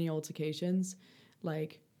 so many altercations.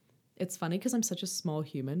 Like, it's funny because I'm such a small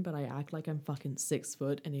human, but I act like I'm fucking 6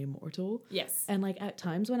 foot and immortal. Yes. And, like, at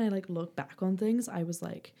times when I, like, look back on things, I was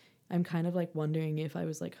like, I'm kind of, like, wondering if I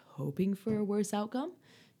was, like, hoping for a worse outcome.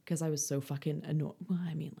 Because I was so fucking annoyed. Well,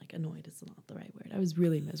 I mean, like, annoyed is not the right word. I was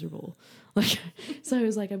really miserable. Like, so I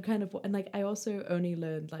was like, I'm kind of, and, like, I also only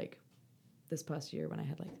learned, like, this past year when I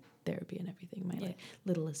had, like, therapy and everything, my like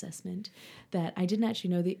little assessment, that I didn't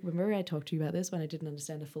actually know remember I talked to you about this when I didn't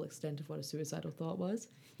understand the full extent of what a suicidal thought was?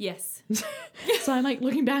 Yes. So I'm, like,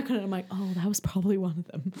 looking back on it, I'm like, oh, that was probably one of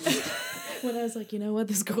them. When I was like, you know what,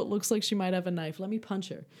 this girl looks like she might have a knife. Let me punch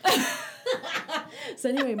her. So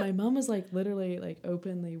anyway, my mom was, like, literally, like,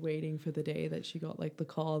 openly waiting for the day that she got, like, the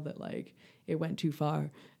call that, like, it went too far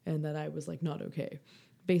and that I was, like, not okay.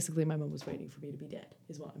 Basically, my mom was waiting for me to be dead,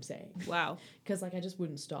 is what I'm saying. Wow. Because, like, I just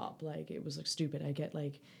wouldn't stop. Like, it was, like, stupid. I get,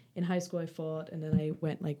 like, in high school I fought, and then I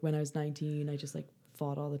went, like, when I was 19, I just, like,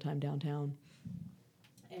 fought all the time downtown.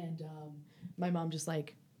 And my mom just,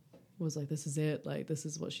 like, was like, this is it. Like, this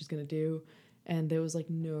is what she's going to do. And there was, like,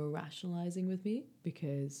 no rationalizing with me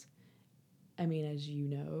because, I mean, as you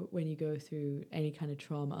know, when you go through any kind of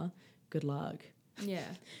trauma, good luck. Yeah.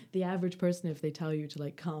 The average person, if they tell you to,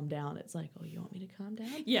 like, calm down, it's like, oh, you want me to calm down?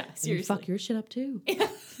 Yeah, seriously. And fuck your shit up too.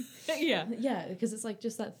 Yeah. Yeah, because it's, like,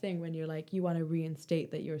 just that thing when you're, like, you want to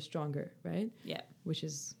reinstate that you're stronger, right? Yeah. Which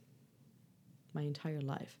is my entire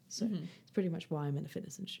life. So it's pretty much why I'm in the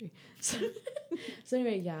fitness industry. So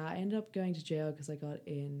anyway, yeah, I ended up going to jail because I got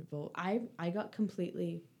involved. I got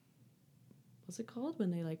completely, what's it called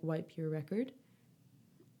when they, like, wipe your record?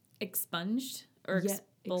 Expunged or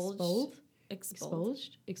expelled?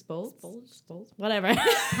 Exposed. Whatever.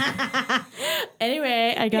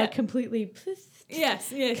 Anyway, I got completely pissed. Yes.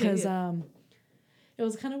 Because it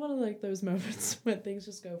was kind of one of, like, those moments when things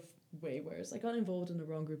just go way worse. I got involved in the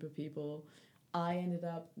wrong group of people. I ended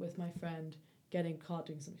up with my friend getting caught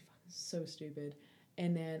doing something fucking so stupid.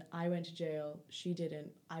 And then I went to jail. She didn't.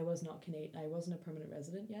 I was not Canadian. I wasn't a permanent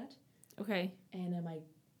resident yet. Okay. And then my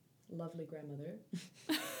lovely grandmother,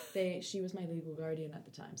 she was my legal guardian at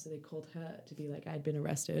the time. So they called her to be like, I'd been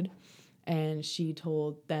arrested. And she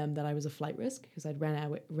told them that I was a flight risk because I'd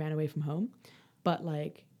ran away from home. But,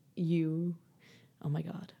 like, oh my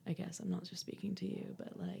God, I guess I'm not just speaking to you,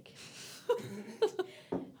 but, like,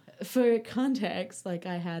 for context, like,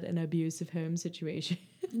 I had an abusive home situation.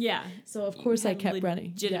 Yeah. So, of course, I kept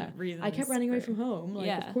running. Yeah. Reasons I kept running away from home. Like,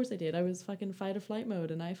 yeah. Of course I did. I was fucking fight or flight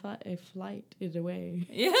mode, and I flighted away.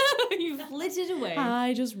 Yeah, you flitted away.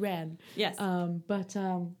 I just ran. Yes. Thank God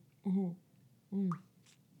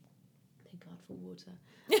for water.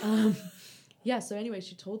 Yeah, so anyway,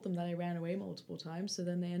 she told them that I ran away multiple times, so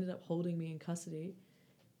then they ended up holding me in custody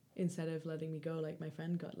instead of letting me go. Like, my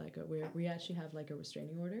friend got, like, we actually have, like, a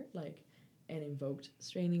restraining order, like, an invoked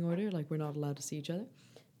restraining order, like, we're not allowed to see each other.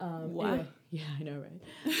 Wow. Anyway, yeah, I know, right?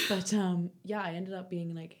 But, yeah, I ended up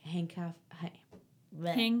being, like, handcuffed.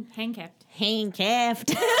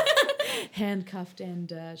 Handcuffed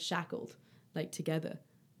and shackled, like, together.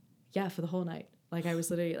 Yeah, for the whole night. Like, I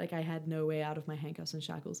was literally, like, I had no way out of my handcuffs and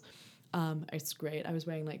shackles. It's great. I was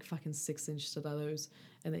wearing like fucking 6-inch stilettos,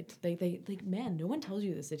 and they like, man, no one tells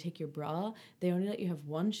you this. They take your bra, they only let you have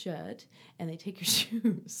one shirt, and they take your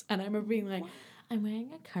shoes. And I remember being like, I'm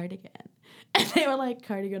wearing a cardigan. And they were like,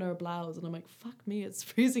 cardigan or a blouse. And I'm like, fuck me, it's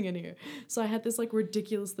freezing in here. So I had this like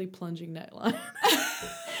ridiculously plunging neckline.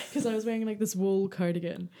 Because I was wearing like this wool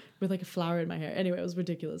cardigan with like a flower in my hair. Anyway, it was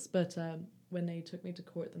ridiculous. But when they took me to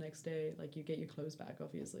court the next day, like you get your clothes back,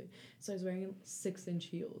 obviously. So I was wearing 6-inch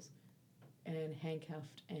heels and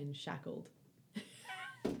handcuffed and shackled.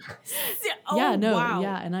 Yeah,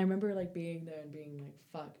 and I remember like being there and being like,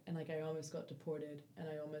 fuck, and like I almost got deported, and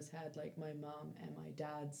I almost had like my mom and my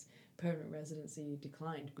dad's permanent residency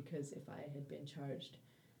declined, because if I had been charged,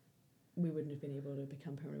 we wouldn't have been able to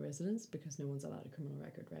become permanent residents, because no one's allowed a criminal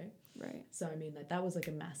record, right? So I mean, like, that was like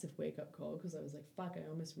a massive wake-up call, because I was like, fuck, I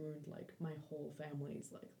almost ruined like my whole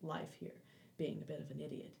family's like life here, being a bit of an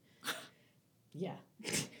idiot. Yeah.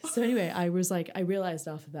 So anyway, I realized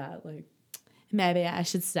after that, like, maybe I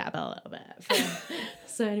should step a little bit.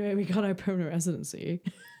 So anyway, we got our permanent residency.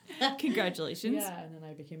 Congratulations. Yeah, and then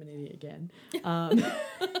I became an idiot again.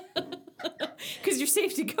 Because you're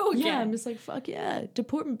safe to go again. Yeah, I'm just like, fuck yeah,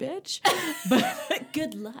 deport me, bitch. But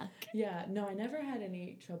good luck. Yeah, no, I never had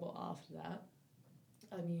any trouble after that.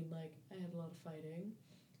 I mean, like, I had a lot of fighting.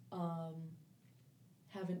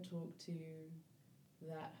 Haven't talked to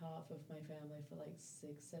that half of my family for like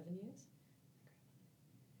 6-7 years.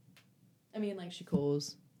 I mean, like, she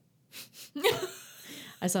calls.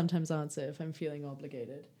 I sometimes answer if I'm feeling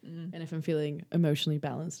obligated, and if I'm feeling emotionally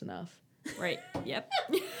balanced enough. Right. Yep.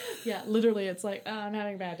 Yeah, literally, it's like, oh, I'm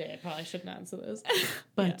having a bad day. I probably shouldn't answer this.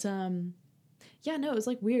 But yeah, no, it was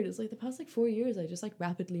like weird. It's like the past like 4 years, I just like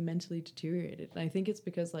rapidly mentally deteriorated, and I think it's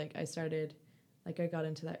because like I started, like I got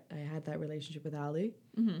into that. I had that relationship with Ali,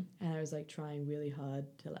 and I was like trying really hard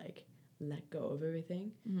to like let go of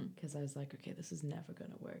everything, because I was like, okay, this is never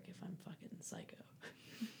gonna work if I'm fucking psycho.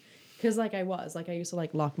 Because like I used to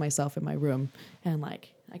like lock myself in my room, and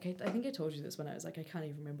like I think I told you this when I was like, I can't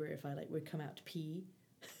even remember if I like would come out to pee.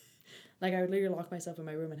 Like I would literally lock myself in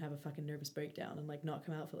my room and have a fucking nervous breakdown and like not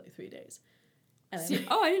come out for like 3 days. And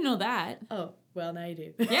I didn't know that. Oh, well, now you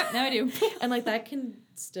do. Yep, now I do. And like that can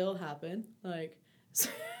still happen. Like,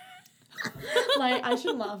 like I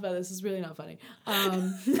shouldn't laugh about this. This is really not funny.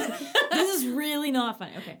 This is really not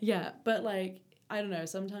funny. Okay. Yeah, but like I don't know.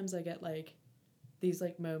 Sometimes I get like these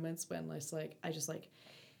like moments when it's like I just like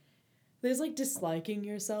there's like disliking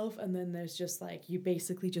yourself, and then there's just like you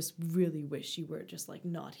basically just really wish you were just like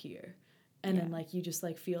not here. And then like you just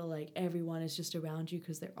like feel like everyone is just around you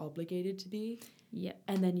because they're obligated to be. Yeah.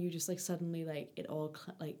 And then you just like suddenly like it all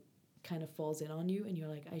like kind of falls in on you, and you're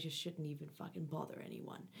like, I just shouldn't even fucking bother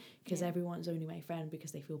anyone, because everyone's only my friend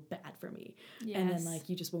because they feel bad for me. Yes. And then like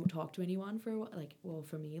you just won't talk to anyone for a while. Like, well,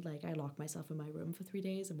 for me, like I lock myself in my room for 3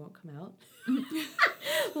 days and won't come out.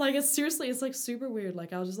 Like it's seriously, it's like super weird.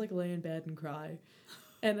 Like I'll just like lay in bed and cry.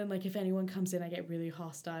 And then, like, if anyone comes in, I get really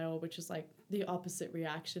hostile, which is, like, the opposite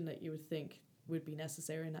reaction that you would think would be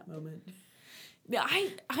necessary in that moment. Yeah,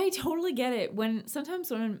 I totally get it.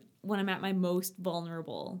 Sometimes when I'm at my most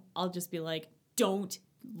vulnerable, I'll just be like, don't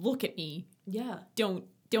look at me. Yeah.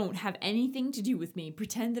 Don't have anything to do with me.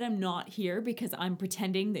 Pretend that I'm not here, because I'm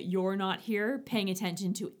pretending that you're not here, paying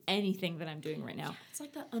attention to anything that I'm doing right now. Yeah, it's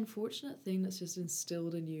like that unfortunate thing that's just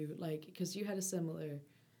instilled in you, like, because you had a similar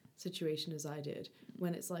situation as I did,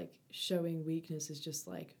 when it's like showing weakness is just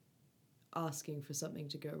like asking for something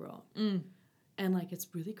to go wrong. And like it's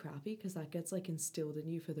really crappy, because that gets like instilled in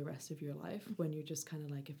you for the rest of your life, when you're just kind of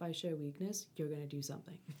like, if I show weakness, you're going to do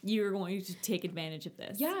something. You're going to take advantage of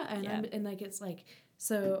this. Yeah, and like it's like,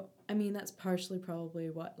 so I mean that's partially probably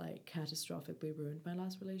what like catastrophically ruined my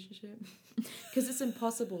last relationship, because it's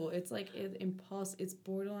impossible. It's like it's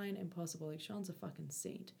borderline impossible. Like Sean's a fucking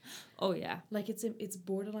saint. Oh yeah. Like it's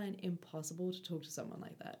borderline impossible to talk to someone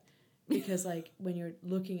like that, because like when you're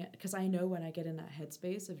looking at, because I know when I get in that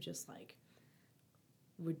headspace of just like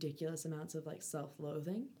ridiculous amounts of like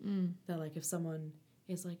self-loathing, that like if someone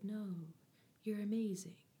is like, no, you're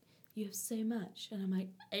amazing, you have so much, and I'm like,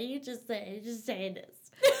 I just say this.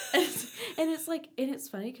 and it's like, and it's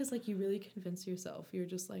funny because like you really convince yourself, you're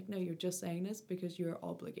just like, no, you're just saying this because you're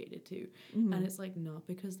obligated to. And it's like, not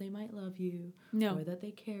because they might love you, or that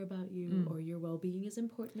they care about you, or your well-being is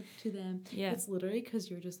important to them. It's literally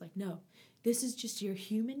because you're just like, no, this is just your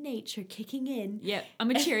human nature kicking in. Yeah, I'm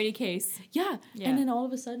a charity case. Yeah. And then all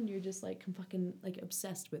of a sudden you're just like fucking like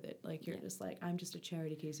obsessed with it. Like you're just like, I'm just a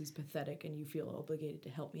charity case who's pathetic, and you feel obligated to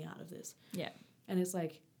help me out of this. Yeah. And it's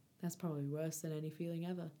like, that's probably worse than any feeling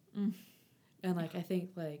ever. And like I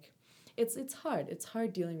think like, it's hard. It's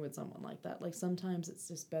hard dealing with someone like that. Like sometimes it's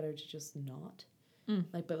just better to just not.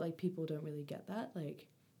 Like, but like people don't really get that. Like,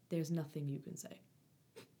 there's nothing you can say.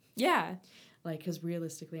 Yeah. Like, because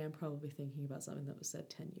realistically, I'm probably thinking about something that was said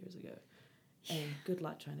 10 years ago, and good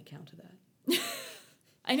luck trying to counter that.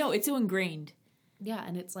 I know, it's so ingrained. Yeah,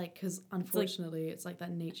 and it's like, because unfortunately, it's like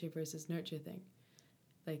that nature versus nurture thing.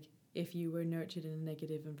 Like, if you were nurtured in a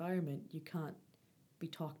negative environment, you can't be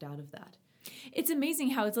talked out of that. It's amazing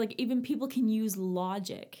how it's like even people can use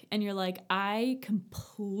logic, and you're like, I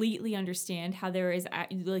completely understand how there is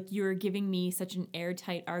like you're giving me such an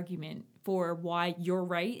airtight argument for why you're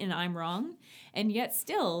right and I'm wrong, and yet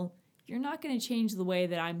still you're not going to change the way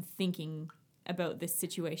that I'm thinking about this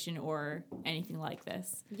situation or anything like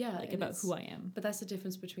this. Yeah, like about who I am. But that's the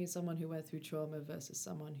difference between someone who went through trauma versus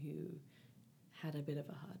someone who had a bit of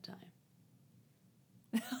a hard time.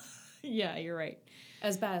 Yeah, you're right.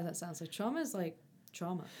 As bad as that sounds, like trauma is like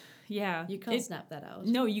trauma. Yeah. You can't snap that out.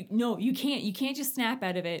 No, you can't. You can't just snap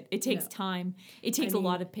out of it. It takes time. It takes a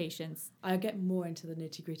lot of patience. I'll get more into the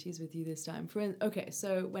nitty-gritties with you this time. Okay,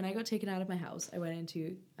 so when I got taken out of my house, I went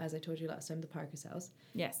into, as I told you last time, the Parker's house.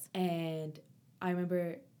 Yes. And I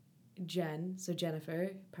remember Jennifer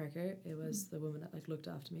Parker, it was the woman that like looked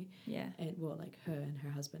after me. Yeah. And well, like her and her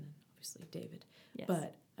husband, and obviously David. Yes.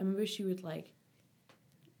 But I remember she would like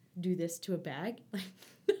do this to a bag.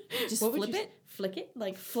 Just flip it? Flick it,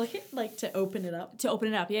 like to open it up. To open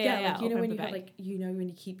it up, yeah. Like, you know when you have like, you know when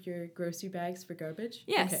you keep your grocery bags for garbage?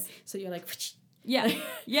 Yes. Okay, so you're like, yeah.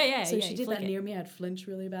 So she did that near me, I'd flinch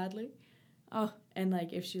really badly. Oh. And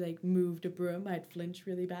like if she like moved a broom, I'd flinch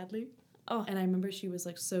really badly. Oh. And I remember she was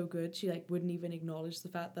like so good. She like wouldn't even acknowledge the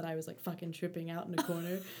fact that I was like fucking tripping out in a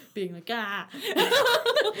corner, being like,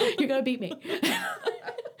 you're gonna beat me.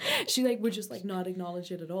 She like would just like not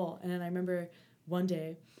acknowledge it at all. And then I remember one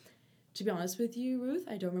day, to be honest with you, Ruth,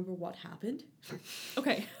 I don't remember what happened.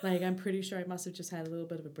 Okay. Like I'm pretty sure I must have just had a little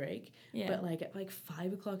bit of a break. Yeah. But like at like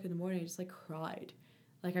 5 o'clock in the morning, I just like cried.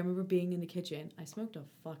 Like I remember being in the kitchen. I smoked a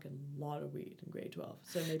fucking lot of weed in grade 12.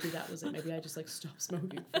 So maybe that was it. Maybe I just like stopped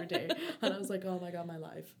smoking for a day. And I was like, oh my God, my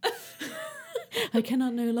life. I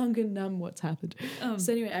cannot no longer numb what's happened.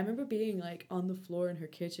 So anyway, I remember being like on the floor in her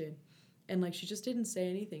kitchen. And like she just didn't say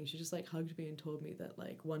anything. She just like hugged me and told me that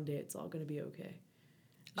like one day it's all going to be okay.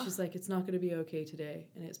 She's like, it's not going to be okay today.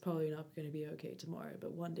 And it's probably not going to be okay tomorrow.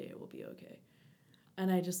 But one day it will be okay. And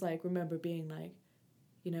I just like remember being like,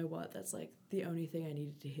 you know what, that's like the only thing I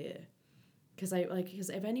needed to hear. Because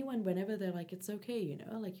if anyone, whenever they're like, it's okay, you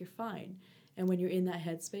know, like you're fine. And when you're in that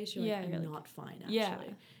headspace, you're like, I'm not fine, actually. Yeah.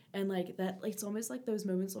 And like that, like, it's almost like those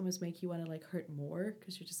moments almost make you want to like hurt more.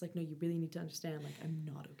 Because you're just like, no, you really need to understand, like, I'm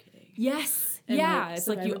not okay. Yes. And yeah. like, it's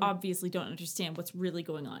so like you obviously don't understand what's really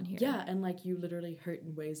going on here. Yeah. And like you literally hurt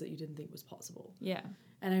in ways that you didn't think was possible. Yeah.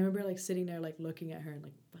 And I remember like sitting there, like looking at her and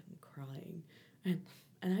like fucking crying. And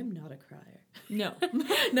I'm not a crier. No.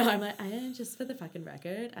 No, I'm like, I am, just for the fucking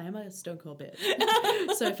record, I am a stone cold bitch.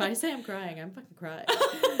 So if I say I'm crying, I'm fucking crying.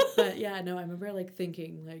 But yeah, no, I remember like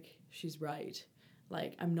thinking like, she's right.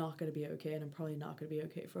 Like, I'm not going to be okay, and I'm probably not going to be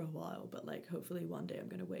okay for a while. But like, hopefully one day I'm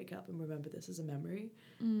going to wake up and remember this as a memory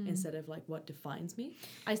instead of like what defines me.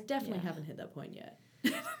 I definitely haven't hit that point yet.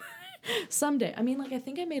 Someday. I mean, like, I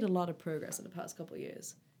think I made a lot of progress in the past couple of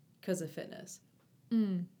years because of fitness.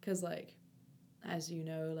 Because like, as you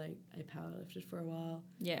know, like I powerlifted for a while.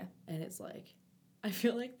 Yeah. And it's like, I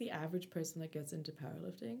feel like the average person that gets into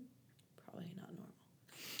powerlifting, probably not normal.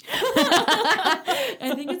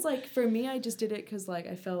 I think it's like, for me, I just did it because like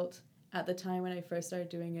I felt at the time when I first started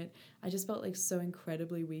doing it, I just felt like so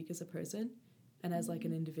incredibly weak as a person and as like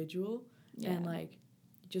an individual and like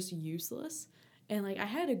just useless. And like I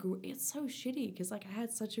had it's so shitty because like I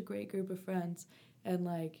had such a great group of friends and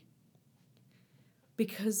like,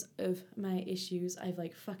 because of my issues, I've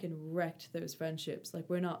like fucking wrecked those friendships. Like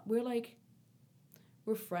we're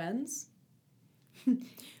friends.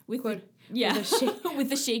 with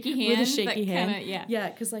the shaky hand. With a shaky hand. Kinda, yeah,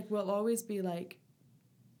 because like we'll always be like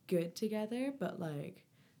good together, but like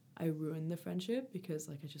I ruined the friendship because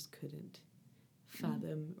like I just couldn't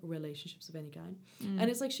fathom relationships of any kind. And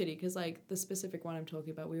it's like shitty because like the specific one I'm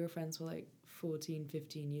talking about, we were friends for like 14,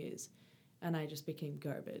 15 years and I just became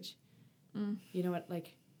garbage. You know what,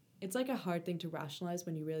 like it's like a hard thing to rationalize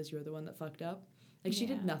when you realize you're the one that fucked up. Like she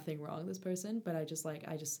did nothing wrong, this person, but I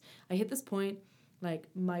hit this point, like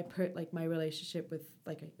my relationship with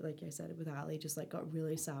like I said with Ali just like got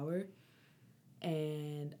really sour,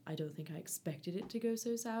 and I don't think I expected it to go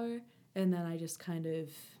so sour, and then I just kind of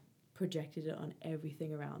projected it on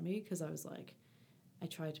everything around me because I was like, I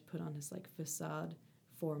tried to put on this like facade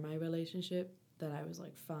for my relationship that I was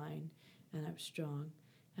like fine and I was strong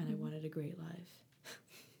and I wanted a great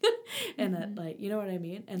life. And that, like, you know what I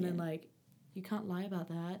mean? And then, like, you can't lie about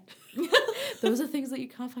that. Those are things that you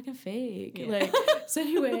can't fucking fake. Yeah. Like, so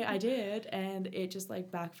anyway, I did, and it just,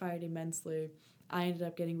 like, backfired immensely. I ended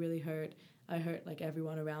up getting really hurt. I hurt, like,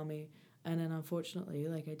 everyone around me. And then, unfortunately,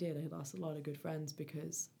 like, I lost a lot of good friends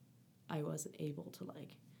because I wasn't able to,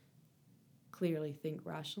 like, clearly think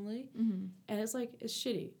rationally. Mm-hmm. And it's, like, it's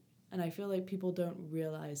shitty. And I feel like people don't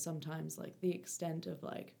realize sometimes, like, the extent of,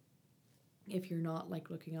 like, if you're not, like,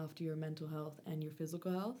 looking after your mental health and your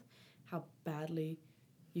physical health, how badly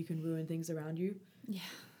you can ruin things around you. Yeah.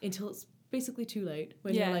 Until it's basically too late.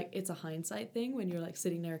 When you're, like, it's a hindsight thing, when you're, like,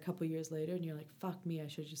 sitting there a couple years later and you're like, fuck me, I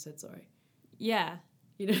should have just said sorry. Yeah.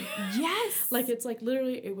 You know? Yes. Like, it's, like,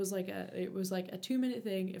 literally, it was like a 2-minute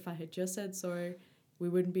thing. If I had just said sorry, we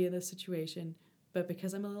wouldn't be in this situation. But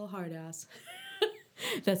because I'm a little hard ass,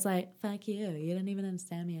 that's like, fuck you, you don't even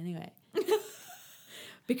understand me anyway.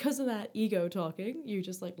 Because of that ego talking, you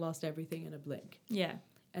just, like, lost everything in a blink. Yeah.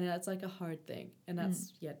 And that's, like, a hard thing. And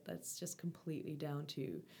that's just completely down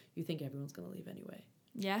to, you think everyone's going to leave anyway.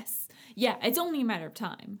 Yes. Yeah, it's only a matter of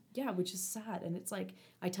time. Yeah, which is sad. And it's, like,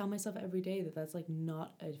 I tell myself every day that that's, like,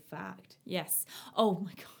 not a fact. Yes. Oh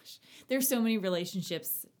my gosh. There's so many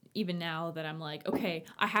relationships even now that I'm like, okay,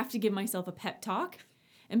 I have to give myself a pep talk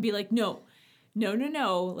and be like, no.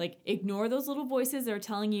 Like, ignore those little voices that are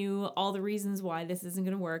telling you all the reasons why this isn't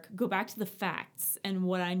going to work. Go back to the facts and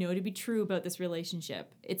what I know to be true about this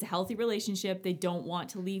relationship. It's a healthy relationship. They don't want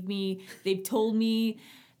to leave me. They've told me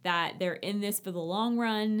that they're in this for the long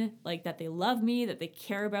run, like, that they love me, that they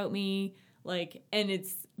care about me, like,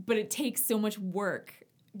 but it takes so much work.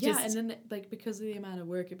 Yeah, and then, like, because of the amount of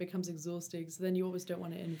work, it becomes exhausting. So then you always don't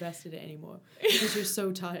want to invest in it anymore because you're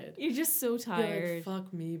so tired. You're just so tired. You're like,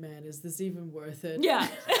 fuck me, man. Is this even worth it? Yeah.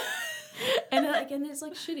 And then, like, and it's,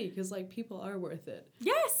 like, shitty because, like, people are worth it.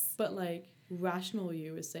 Yes. But, like, rational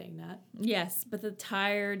you is saying that. Yes, but the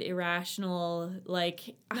tired, irrational,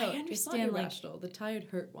 like, No, I understand, it's not irrational. The tired,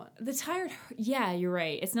 hurt one. The tired, yeah, you're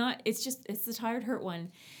right. It's not, it's the tired, hurt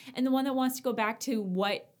one. And the one that wants to go back to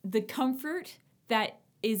what the comfort that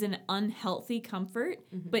is an unhealthy comfort,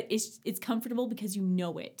 but it's comfortable because you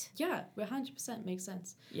know it. Yeah, 100% makes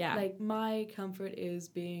sense. Yeah. Like, my comfort is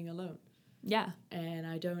being alone. Yeah. And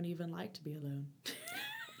I don't even like to be alone.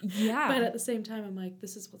 Yeah. But at the same time, I'm like,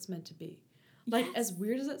 this is what's meant to be. Like, Yes. as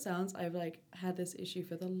weird as it sounds, I've, like, had this issue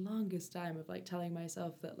for the longest time of, like, telling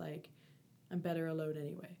myself that, like, I'm better alone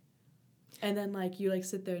anyway. And then, like, you, like,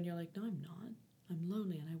 sit there and you're like, no, I'm not. I'm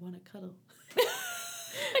lonely and I want to cuddle.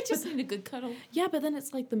 I just need a good cuddle. Yeah, but then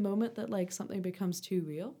it's, like, the moment that, like, something becomes too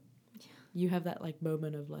real, you have that, like,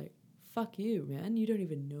 moment of, like, fuck you, man. You don't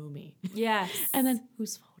even know me. Yes. And then,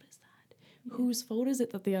 whose fault is that? Yeah. Whose fault is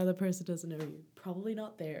it that the other person doesn't know you? Probably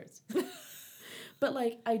not theirs. But,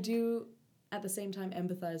 like, I do, at the same time,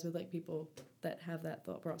 empathize with, like, people that have that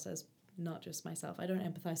thought process, not just myself. I don't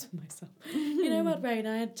empathize with myself. You know what, Rain?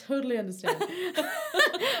 I totally understand.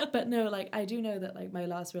 But no, like, I do know that, like, my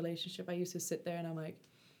last relationship, I used to sit there and I'm like,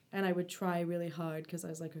 and I would try really hard because I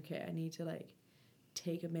was like, okay, I need to, like,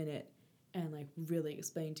 take a minute and, like, really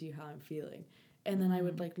explain to you how I'm feeling. And then I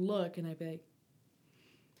would, like, look and I'd be like,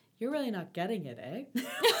 you're really not getting it, eh?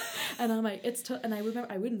 And I'm like, and I remember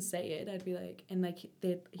I wouldn't say it. I'd be like, and, like,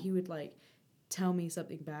 he would, like, tell me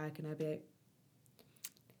something back and I'd be like,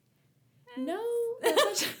 no.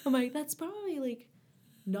 I'm like, that's probably, like,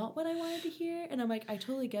 not what I wanted to hear. And I'm like, I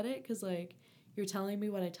totally get it because, like, you're telling me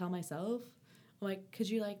what I tell myself. I'm like, could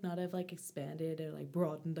you, like, not have, like, expanded or, like,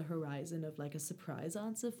 broadened the horizon of, like, a surprise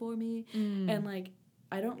answer for me? And, like,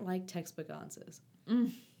 I don't like textbook answers.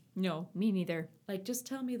 No, me neither. Like, just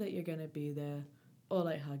tell me that you're going to be there or,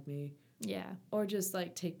 like, hug me. Yeah. Or just,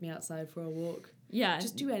 like, take me outside for a walk. Yeah.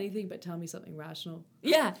 Just do anything but tell me something rational.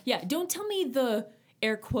 Yeah. Yeah. Don't tell me the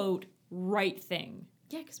air quote right thing.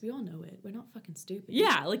 Yeah, because we all know it. We're not fucking stupid.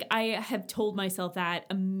 Yeah. Like, I have told myself that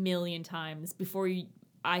a million times before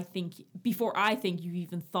I think you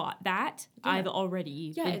even thought that. Yeah. I've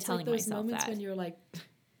already been telling myself that. Yeah, it's like those moments when you're like,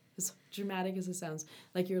 as dramatic as it sounds,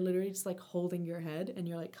 like you're literally just like holding your head and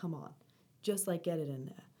you're like, come on, just like get it in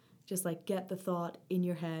there. Just like get the thought in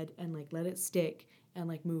your head and like let it stick and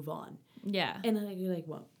like move on. Yeah. And then like, you're like,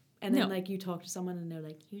 whoa. And then like you talk to someone and they're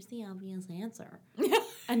like, here's the obvious answer.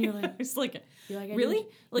 And you're like, it's like, really?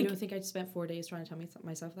 You don't think I spent 4 days trying to tell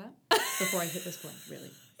myself that before I hit this point?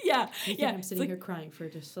 Really? Yeah. You think I'm sitting here crying for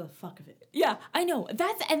the fuck of it? Yeah, I know.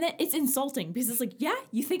 And then it's insulting because it's like, yeah,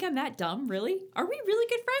 you think I'm that dumb? Really? Are we really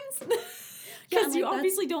good friends? Because you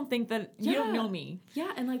obviously don't think that you don't know me.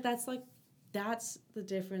 Yeah, and like that's the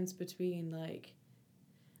difference between like,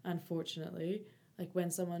 unfortunately, like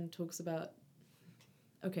when someone talks about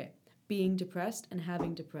okay, being depressed and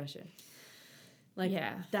having depression. Like,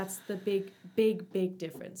 Yeah. that's the big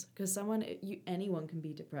difference. Because anyone can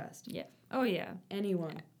be depressed. Yeah. Oh, yeah.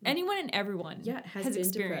 Anyone. Anyone and everyone Has has been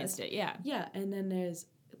experienced depressed. it. Yeah. Yeah, and then there's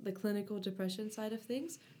the clinical depression side of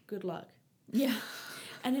things. Good luck. Yeah.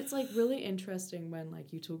 And it's like really interesting when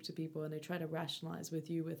like you talk to people and they try to rationalize with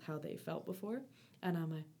you with how they felt before. And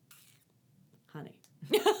I'm like, honey.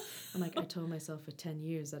 I'm like, I told myself for 10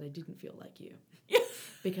 years that I didn't feel like you.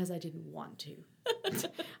 Because I didn't want to.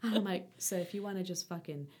 And I'm like, so if you want to just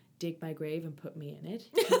fucking dig my grave and put me in it,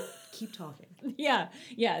 keep talking. Yeah.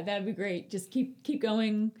 Yeah. That'd be great. Just keep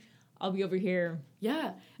going. I'll be over here.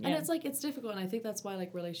 Yeah. And Yeah. it's like, it's difficult. And I think that's why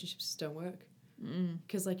like relationships just don't work.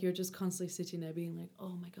 Because like you're just constantly sitting there being like,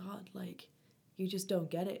 oh my God, like you just don't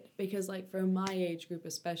get it. Because like for my age group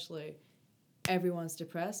especially, everyone's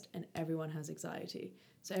depressed and everyone has anxiety.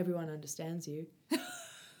 So everyone understands you.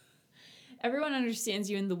 Everyone understands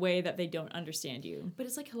you in the way that they don't understand you. But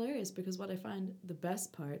it's like hilarious because what I find the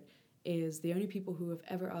best part is the only people who have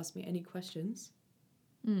ever asked me any questions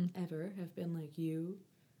ever have been like you.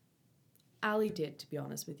 Ali did, to be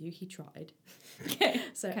honest with you. He tried. Okay.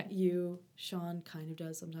 So Okay. you, Sean kind of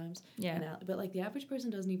does sometimes. Yeah. And but like the average person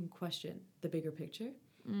doesn't even question the bigger picture.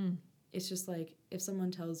 It's just like if someone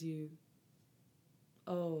tells you,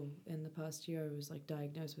 oh, in the past year I was like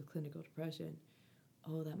diagnosed with clinical depression.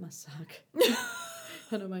 Oh, that must suck.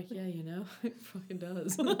 And I'm like, yeah, you know, it fucking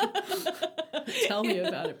does. Tell me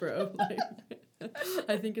about it, bro. Like,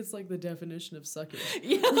 I think it's like the definition of sucking.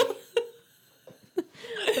 Yeah.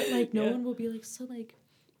 But like no one will be like, so like,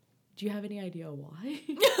 do you have any idea why?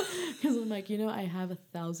 Because I'm like, you know, I have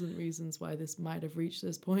 1,000 reasons why this might have reached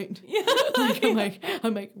this point. Yeah.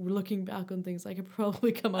 I'm like looking back on things, I could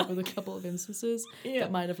probably come up with a couple of instances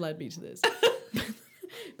that might have led me to this.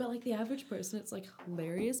 But like the average person, it's like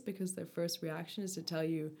hilarious because their first reaction is to tell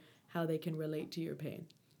you how they can relate to your pain.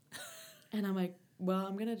 And I'm like, well,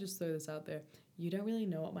 I'm gonna just throw this out there. You don't really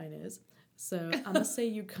know what mine is, so I'm gonna say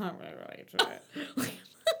you can't relate to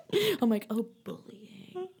it. I'm like, oh,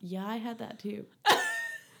 bullying. Yeah, I had that too.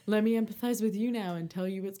 Let me empathize with you now and tell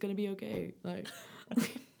you it's gonna be okay. Like,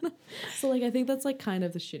 so like I think that's like kind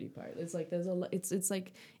of the shitty part. It's like it's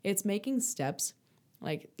like it's making steps.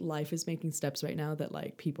 Like life is making steps right now that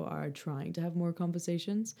like people are trying to have more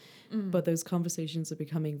conversations, but those conversations are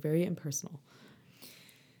becoming very impersonal.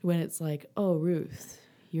 When it's like, oh, Ruth,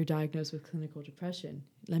 you're diagnosed with clinical depression.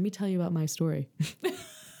 Let me tell you about my story.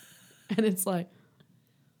 And it's like,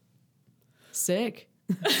 sick.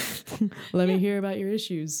 Let me hear about your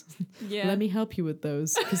issues. Yeah. Let me help you with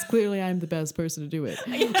those because clearly I'm the best person to do it.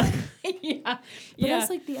 Yeah. But that's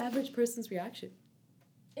like the average person's reaction.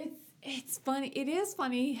 It's funny. It is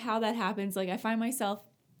funny how that happens. Like I find myself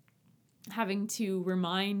having to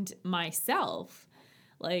remind myself,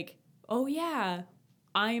 like, oh yeah,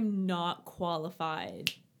 I am not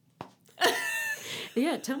qualified.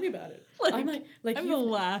 Yeah, tell me about it. Like, I'm the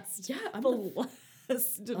last. Yeah, I'm the the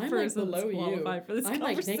last I'm person like below that's you. qualified for this I'm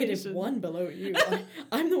like conversation. -1 below you.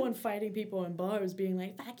 I'm the one fighting people in bars being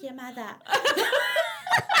like, fuck your mother.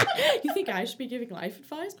 You think I should be giving life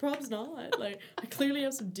advice? Probs not. Like, I clearly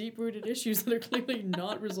have some deep-rooted issues that are clearly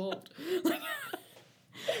not resolved. Like,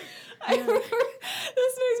 I remember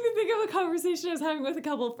this makes me think of a conversation I was having with a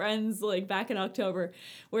couple of friends like back in October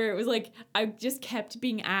where it was like I just kept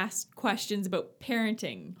being asked questions about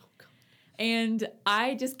parenting. And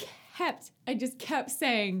I just kept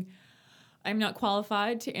saying I'm not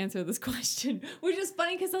qualified to answer this question, which is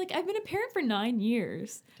funny because like I've been a parent for 9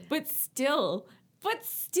 years, but still,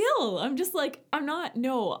 I'm just like, I'm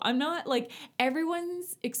not like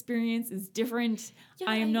everyone's experience is different. Yeah,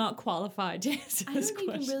 I am not qualified to answer I this don't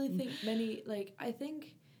question. even really think many, like, I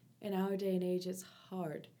think in our day and age it's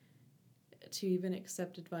hard to even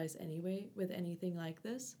accept advice anyway with anything like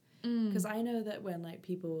this. Because I know that when, like,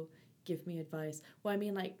 people give me advice, well, I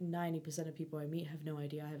mean, like, 90% of people I meet have no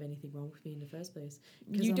idea I have anything wrong with me in the first place.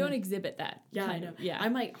 You I'm don't like, exhibit that. yeah, I kind know. of, yeah.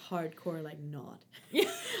 I'm, like, hardcore, like, not.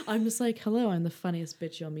 Yeah. I'm just like, hello, I'm the funniest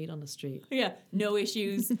bitch you'll meet on the street. Yeah. No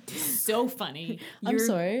issues. So funny. I'm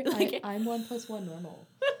sorry. like- I'm 1 + 1 normal.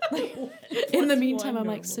 In the meantime, I'm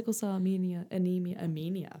like, normal. sickle cell anemia.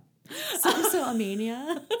 Sickle cell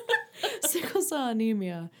anemia. Sickle cell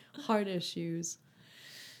anemia. Heart issues.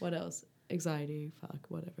 What else? Anxiety. Fuck,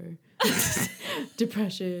 whatever.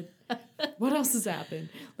 Depression. What else has happened?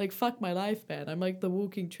 Like, fuck my life, man. I'm like the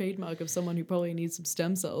walking trademark of someone who probably needs some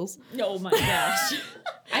stem cells. Oh my gosh.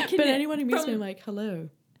 I can. But anyone who meets me, I'm like, hello.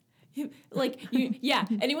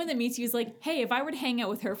 Anyone that meets you is like, hey, if I were to hang out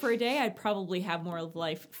with her for a day, I'd probably have more of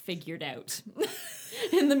life figured out.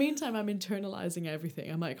 In the meantime, I'm internalizing everything.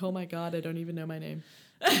 I'm like, oh my God, I don't even know my name.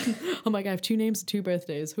 I'm like, I have 2 names and 2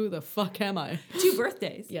 birthdays. Who the fuck am I? 2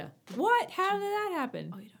 birthdays. Yeah. What? How did that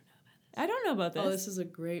happen? Oh, you don't know about this? I don't know about this. Oh, this is a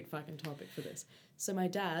great fucking topic for this. So my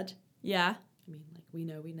dad, Yeah. I mean, like, we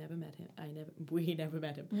never met him. We never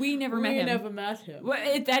met him. We never met him. We never met him.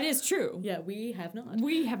 Well, that is true. Yeah, we have not.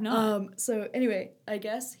 We have not. So anyway, I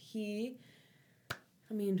guess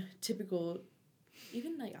typical,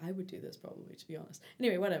 even like I would do this probably, to be honest.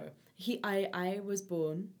 Anyway, whatever. I was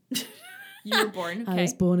born. You were born. Okay. I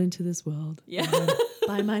was born into this world. Yeah.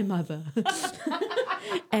 By my mother.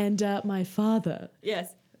 And my father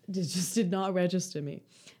Yes. just did not register me.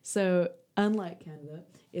 So unlike Canada,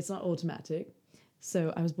 it's not automatic.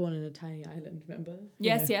 So I was born in a tiny island, remember?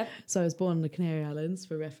 Yes, You know? yep. So I was born in the Canary Islands,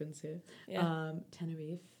 for reference here. Yeah.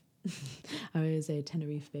 Tenerife. I was a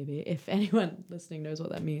Tenerife baby. If anyone listening knows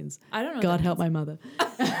what that means, I don't know. God help my mother.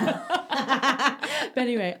 But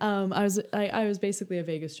anyway, I was basically a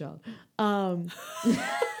Vegas child. But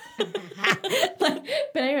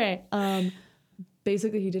anyway,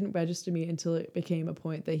 basically he didn't register me until it became a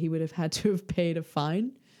point that he would have had to have paid a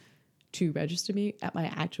fine to register me at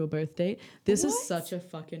my actual birth date. This is such a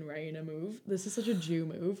fucking Raina move. This is such a Jew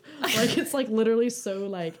move. Like, it's like literally so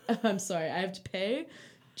like, I'm sorry, I have to pay.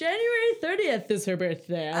 January 30th is her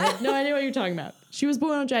birthday. I have no idea what you're talking about. She was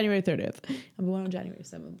born on January 30th. I'm born on January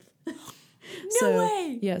 7th. No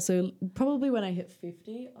way. Yeah, so probably when I hit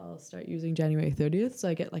 50, I'll start using January 30th, so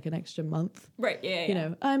I get like an extra month. Right. Yeah. You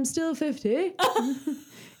know, I'm still 50.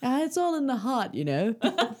 It's all in the heart, you know.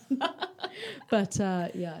 But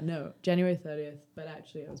yeah, no, January 30th. But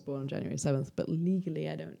actually, I was born on January 7th. But legally,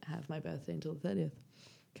 I don't have my birthday until the 30th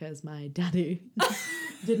because my daddy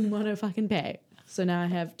didn't want to fucking pay. So now I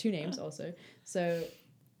have 2 names also. So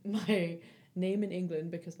my name in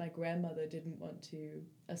England, because my grandmother didn't want to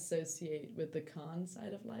associate with the Khan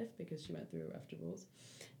side of life because she went through a rough divorce.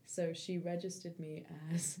 So she registered me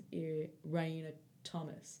as Raina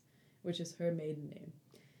Thomas, which is her maiden name.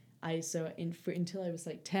 Until I was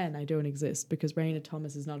like 10, I don't exist because Raina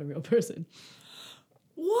Thomas is not a real person.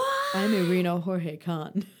 What? I'm Irina Jorge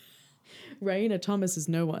Khan. Raina Thomas is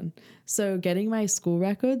no one. So getting my school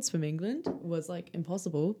records from England was like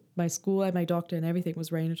impossible. My school and my doctor and everything was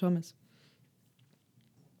Raina Thomas.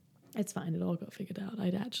 It's fine. It all got figured out.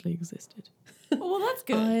 I'd actually existed. Well, that's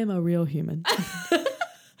good. I am a real human.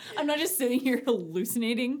 I'm not just sitting here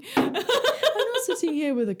hallucinating. I'm not sitting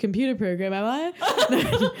here with a computer program, am I?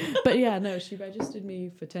 But yeah, no, she registered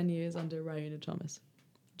me for 10 years under Raina Thomas.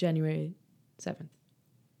 January 7th.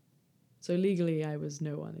 So legally, I was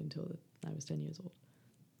no one until I was 10 years old.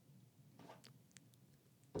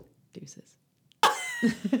 Deuces.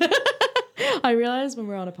 I realized when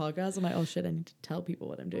we're on a podcast, I'm like, oh shit, I need to tell people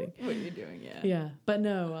what I'm doing. What you're doing, yeah. Yeah, but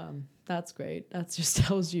no, that's great. That just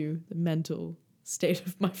tells you the mental state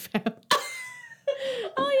of my family.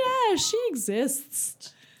 Oh yeah, she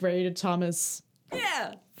exists. Raina Thomas.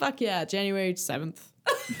 Yeah. Fuck yeah, January 7th.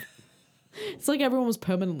 It's like everyone was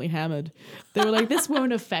permanently hammered. They were like, this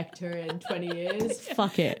won't affect her in 20 years.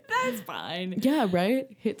 Fuck it. That's fine. Yeah, right?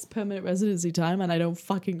 Hits permanent residency time and I don't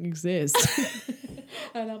fucking exist.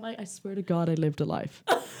 And I'm like, I swear to God, I lived a life.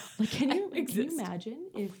 Like, can you imagine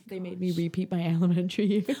if they made me repeat my elementary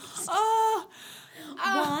years? Oh,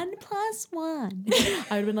 1 + 1. I would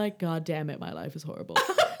have been like, God damn it, my life is horrible.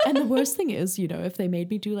 And the worst thing is, you know, if they made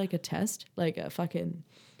me do like a test, like a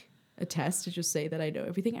test to just say that I know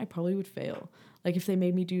everything, I probably would fail. Like if they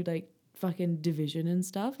made me do like fucking division and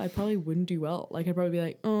stuff, I probably wouldn't do well. Like I'd probably be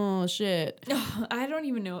like, oh shit. I don't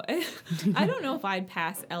even know. I don't know if I'd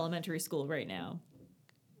pass elementary school right now.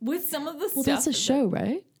 With some of the stuff. Well, that's a show,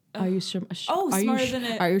 right? Are you smarter than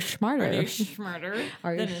a? Are you Are smarter you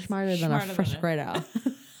than smarter than a first grader?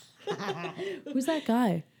 Who's that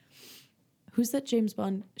guy? Who's that James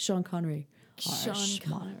Bond? Sean Connery.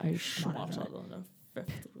 Are you smarter than a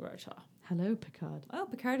fifth grader? Hello, Picard. Oh,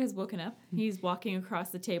 Picard has woken up. He's walking across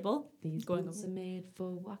the table. These going boots are made for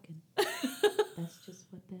walking. That's just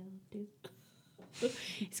what they'll do.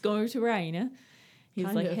 He's going over to Raina. He's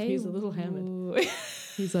Kind like, of. hey. He's a little hammered.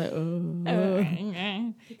 He's like, oh.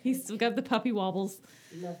 He's still got the puppy wobbles.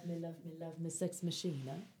 Love me, sex machine,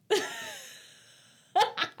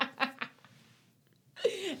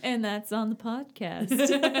 And that's on the podcast.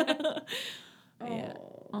 Yeah.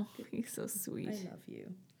 Oh, he's so sweet. I love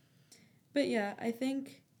you. But yeah, I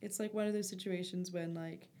think it's like one of those situations when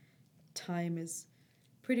like time is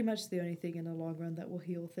pretty much the only thing in the long run that will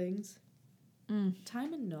heal things.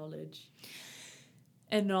 Time and knowledge.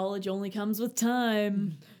 And knowledge only comes with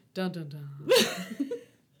time. Dun dun dun.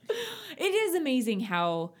 It is amazing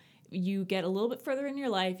how you get a little bit further in your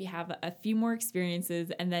life, you have a few more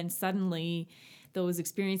experiences, and then suddenly those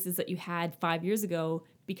experiences that you had 5 years ago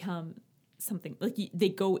become something like they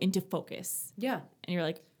go into focus, Yeah. and you're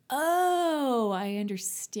like, oh, I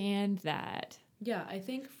understand that. Yeah, I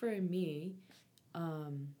think for me,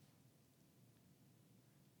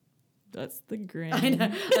 That's the grin. I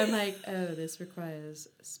know. I'm like, oh, this requires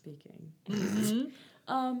speaking.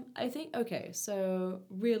 I think, okay, so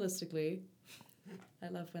realistically, I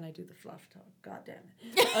love when I do the fluff talk. God damn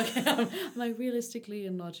it. Okay, I'm like, realistically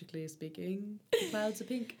and logically speaking, the clouds are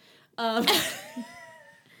pink.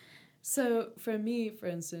 So for me, for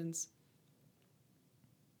instance,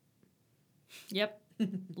 Yep.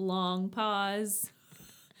 Long pause.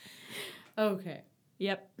 okay,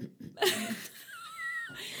 Yep.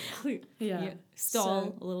 yeah, Stall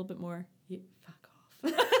So- a little bit more. yeah, fuck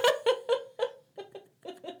off.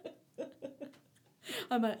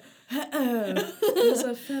 I'm like, there's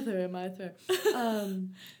a feather in my throat.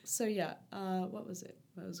 So yeah, what was it?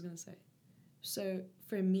 What I was gonna say. So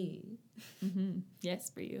for me, Yes,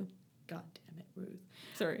 for you. God damn it, Ruth.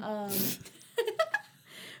 Sorry.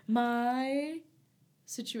 My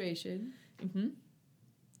situation. Mm-hmm.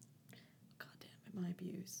 God damn it, my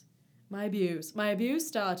abuse. My abuse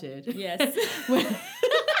started. Yes. when,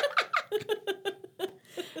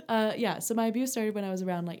 yeah, so my abuse started when I was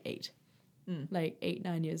around like 8. Like 8,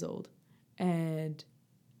 9 years old. And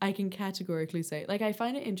I can categorically say, like, I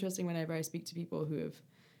find it interesting whenever I speak to people who have,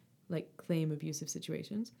 like, claim abusive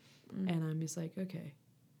situations. And I'm just like, okay,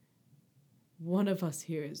 one of us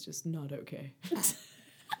here is just not okay.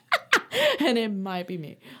 And it might be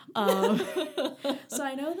me. So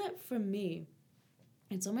I know that for me,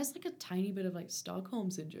 it's almost like a tiny bit of like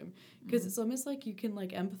Stockholm syndrome, because it's almost like you can like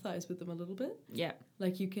empathize with them a little bit. Yeah.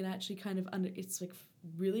 Like you can actually kind of it's like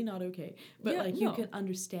really not okay, but Yeah, like no. you can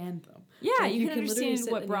understand them. Yeah, Like, you can literally understand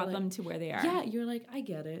sit what and brought you're them like, to where they are. Yeah, you're like, I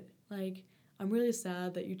get it. Like, I'm really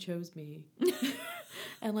sad that you chose me.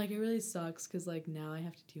 And like it really sucks because like now I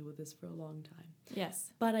have to deal with this for a long time.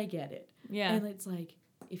 Yes. But I get it. Yeah. And it's like,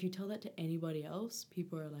 if you tell that to anybody else,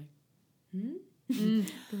 people are like, They're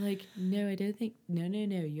like, no, I don't think, no,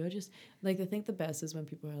 you're just, like, I think the best is when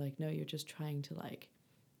people are like, no, you're just trying to, like,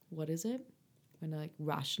 what is it? When I, like,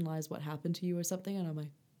 rationalize what happened to you or something, and I'm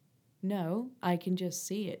like, no, I can just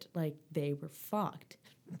see it. Like, they were fucked.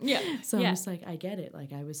 Yeah. So yeah. I'm just like, I get it.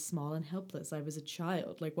 Like, I was small and helpless. I was a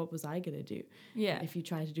child. Like, what was I gonna do? Yeah. If you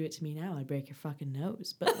tried to do it to me now, I'd break your fucking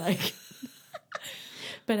nose. But, like,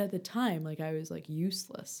 but at the time, like, I was, like,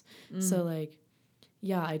 useless. So, like,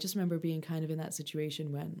 yeah, I just remember being kind of in that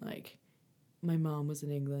situation when, like, my mom was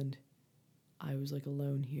in England. I was, like,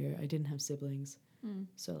 alone here. I didn't have siblings.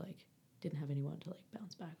 So, like, didn't have anyone to, like,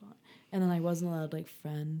 bounce back on. And then I wasn't allowed, like,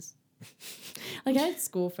 friends. Like, I had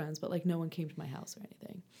school friends, but, like, no one came to my house or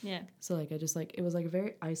anything. Yeah. So, like, I just, like, it was, like, a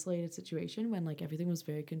very isolated situation when, like, everything was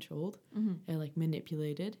very controlled and, like,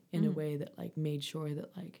 manipulated in a way that, like, made sure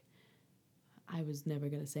that, like, I was never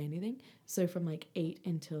going to say anything. So from, like, 8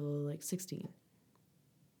 until, like, 16,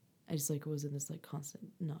 I just, like, was in this, like,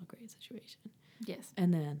 constant not great situation. Yes.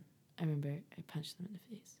 And then I remember I punched them in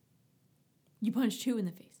the face. You punched who in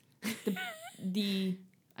the face? The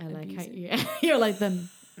I like how abuser. you're like them.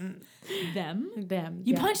 them. Them.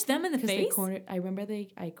 You punched them in the 'Cause face. they cornered. I remember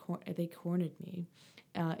they cornered me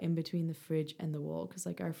in between the fridge and the wall, because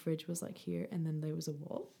like our fridge was like here and then there was a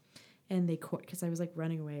wall, and they because I was like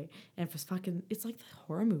running away, and it was fucking, it's like the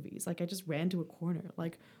horror movies. Like I just ran to a corner.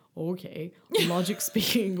 Like, okay, logic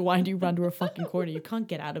speaking, why do you run to a fucking corner? You can't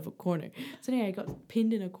get out of a corner. So anyway, I got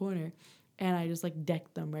pinned in a corner, and I just like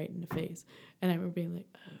decked them right in the face. And I remember being like,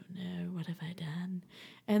 oh no, what have I done?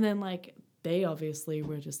 And then like they obviously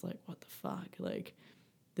were just like, what the fuck? Like,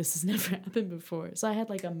 this has never happened before. So I had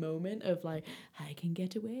like a moment of like, I can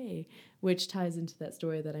get away, which ties into that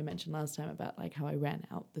story that I mentioned last time about like how I ran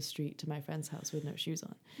out the street to my friend's house with no shoes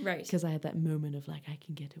on. Right. Because I had that moment of like, I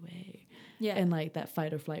can get away. Yeah. And like that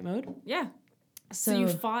fight or flight mode. Yeah. So you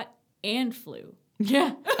fought and flew.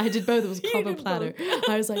 Yeah, I did both. It was a You combo did platter.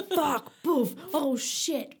 I was like, fuck, boof, oh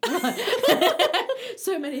shit.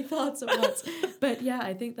 So many thoughts at once. But yeah,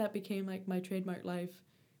 I think that became like my trademark life.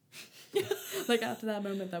 Like after that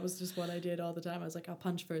moment, that was just what I did all the time. I was like, I'll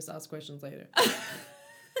punch first, ask questions later.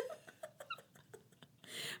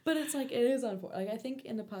 But it's like, it is unfortunate. Like I think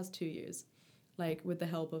in the past 2 years, like with the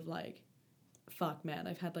help of like, fuck man,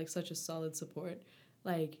 I've had like such a solid support.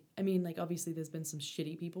 Like, I mean, like obviously there's been some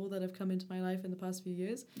shitty people that have come into my life in the past few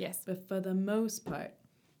years. Yes. But for the most part,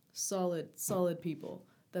 solid people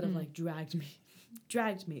that have like dragged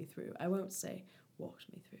me through. I won't say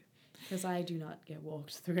walked me through, because I do not get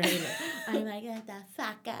walked through anyway. I'm like, get the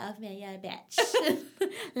fuck off me, you bitch.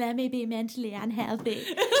 Let me be mentally unhealthy.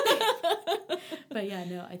 But yeah,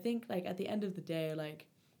 no, I think like at the end of the day, like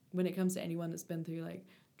when it comes to anyone that's been through like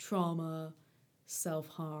trauma,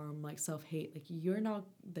 self-harm, like self-hate, like you're not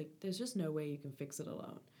like there's just no way you can fix it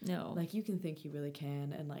alone. No. Like you can think you really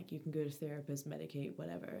can, and like you can go to therapists, medicate,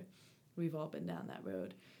 whatever. We've all been down that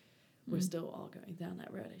road. We're still all going down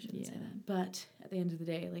that road. I shouldn't say that. But at the end of the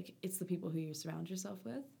day, like it's the people who you surround yourself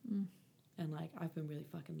with. And like I've been really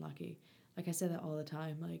fucking lucky. Like I say that all the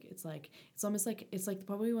time. Like it's almost like it's like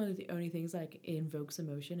probably one of the only things like invokes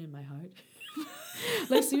emotion in my heart.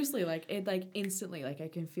 Like seriously, like it like instantly, like I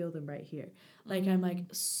can feel them right here. Like I'm like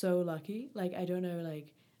so lucky. Like I don't know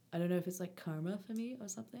if it's like karma for me or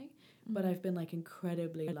something, but I've been like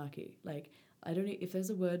incredibly lucky. Like I don't know if there's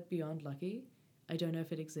a word beyond lucky. I don't know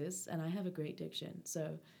if it exists, and I have a great diction.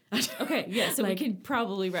 So okay, yeah. So like, we can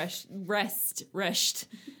probably rest assured.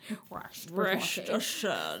 Rest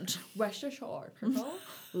assured, people.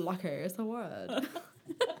 Lucky is the word.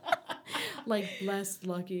 Like blessed,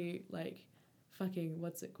 lucky, like fucking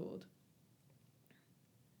what's it called?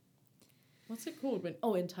 What's it called when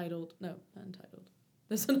entitled? No, not entitled.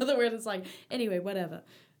 There's another word. It's like anyway, whatever.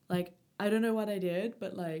 Like I don't know what I did,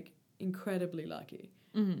 but like incredibly lucky.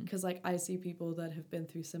 Because like I see people that have been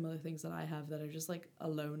through similar things that I have that are just like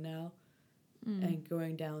alone now and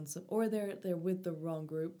going down some, or they're with the wrong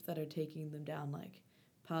group that are taking them down like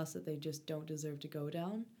paths that they just don't deserve to go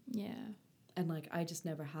down. Yeah. And like I just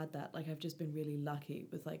never had that. Like I've just been really lucky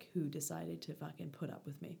with like who decided to fucking put up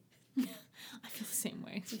with me. I feel the same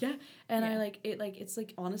way. Yeah. And I like it, like it's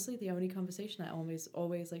like honestly the only conversation I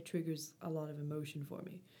always like triggers a lot of emotion for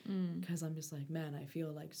me. Because I'm just like, man, I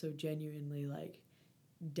feel like so genuinely like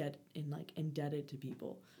indebted to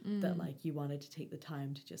people that like you wanted to take the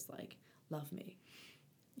time to just like love me.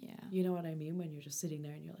 Yeah. You know what I mean? When you're just sitting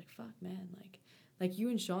there and you're like, fuck man, like you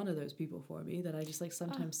and Sean are those people for me that I just like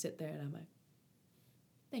sometimes sit there and I'm like,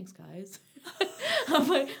 thanks guys. I'm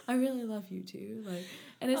like, I really love you too. Like,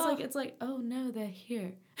 and it's like, oh no, they're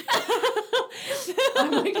here.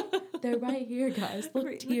 I'm like, they're right here, guys.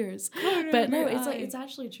 Look, tears. But no, it's like it's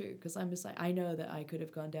actually true because I'm just like I know that I could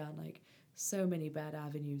have gone down like so many bad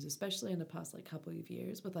avenues, especially in the past like couple of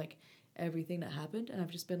years with like everything that happened, and I've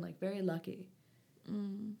just been like very lucky,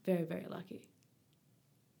 very very lucky.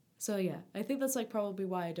 So yeah, I think that's like probably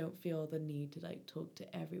why I don't feel the need to like talk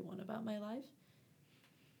to everyone about my life,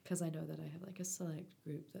 because I know that I have like a select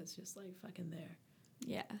group that's just like fucking there.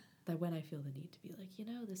 Yeah. That when I feel the need to be like, you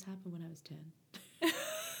know, this happened when I was 10.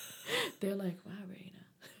 They're like, wow, Raina.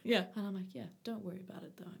 Yeah. And I'm like, yeah, don't worry about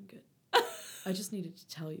it though, I'm good. I just needed to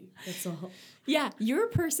tell you. That's all. Yeah, you're a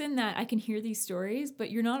person that I can hear these stories,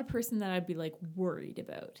 but you're not a person that I'd be like worried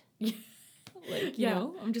about. Like, you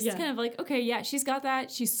know, I'm just kind of like, okay, yeah, she's got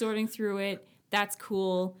that. She's sorting through it. That's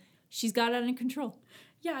cool. She's got it under control.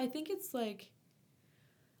 Yeah, I think it's like,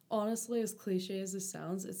 honestly, as cliche as this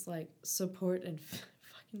sounds, it's like support and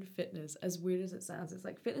fucking fitness. As weird as it sounds, it's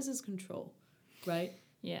like fitness is control, right?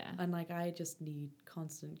 Yeah. And like I just need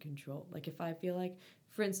constant control. Like if I feel like,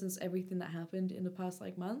 for instance, everything that happened in the past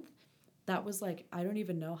like month, that was like I don't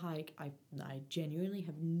even know how I genuinely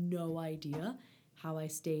have no idea how I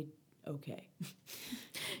stayed okay.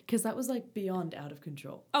 Because that was like beyond out of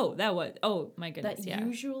control. Oh, that was, oh my goodness, That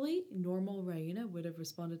usually normal Raina would have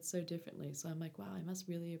responded so differently. So I'm like, wow, I must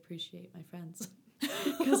really appreciate my friends.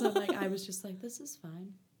 Because I'm like, I was just like, this is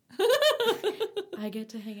fine. I get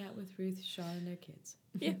to hang out with Ruth, Sean, and their kids.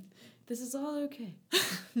 Yeah. This is all okay.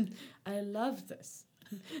 I love this.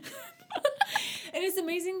 And it's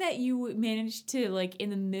amazing that you managed to, like, in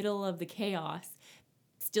the middle of the chaos,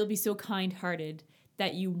 still be so kind-hearted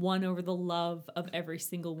that you won over the love of every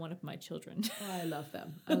single one of my children. Oh, I love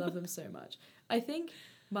them. I love them so much. I think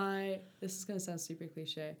this is going to sound super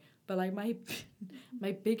cliche, but like my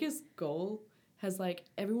biggest goal has like,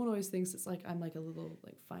 everyone always thinks it's like I'm like a little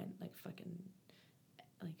like fucking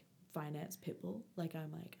like finance pitbull. Like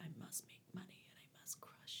I'm like, I must make money and I must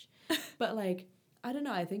crush. But like, I don't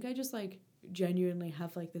know. I think I just like genuinely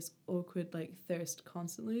have like this awkward like thirst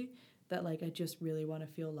constantly that like I just really want to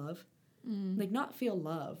feel love. Like not feel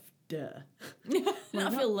love,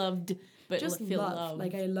 not feel loved, but just feel love. love.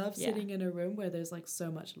 Like I love sitting in a room where there's like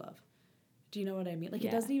so much love. Do you know what I mean? Like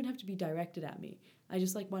it doesn't even have to be directed at me. I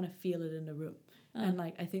just like want to feel it in the room. And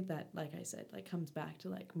like I think that, like I said, like comes back to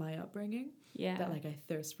like my upbringing. Yeah. That like I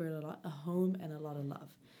thirst for a home and a lot of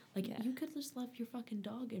love. Like you could just love your fucking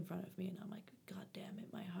dog in front of me, and I'm like, God damn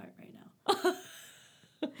it, my heart right now.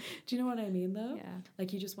 Do you know what I mean though? Yeah.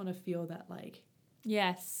 Like you just want to feel that like.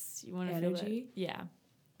 Yes, you want to energy. Feel it. Yeah.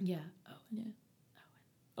 Yeah.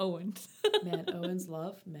 Owen. Man, Owen's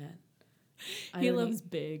love, man. He loves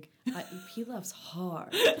big. He loves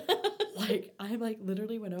hard. Like I'm like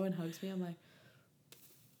literally when Owen hugs me, I'm like,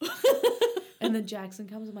 and And then Jackson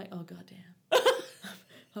comes, I'm like, oh goddamn.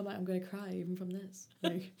 I'm gonna cry even from this.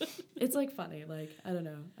 Like, it's like funny. Like, I don't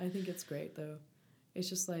know. I think it's great though. It's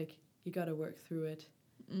just like you got to work through it.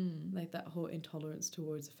 Like that whole intolerance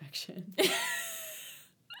towards affection.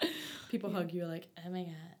 People hug you like, oh my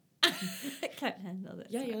god. I can't handle this.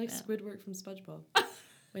 Yeah, you're like now. Squidward from SpongeBob.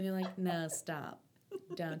 When you're like, no, stop.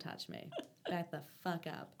 Don't touch me. Back the fuck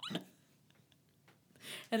up.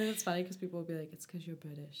 And then it's funny because people will be like, it's because you're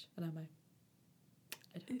British. And I'm like,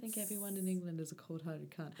 I don't think everyone in England is a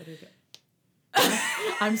cold-hearted cunt. I don't get.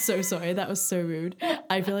 I'm so sorry. That was so rude.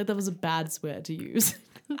 I feel like that was a bad swear to use.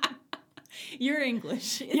 You're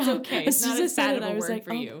English. It's okay. It's not as bad of a word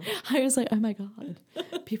for you. I was like, oh my god,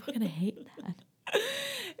 people are gonna hate that.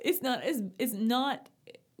 It's not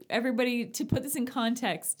everybody, to put this in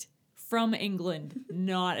context, from England,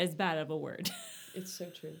 not as bad of a word. It's so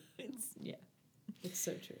true. It's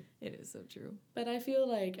so true. It is so true. But I feel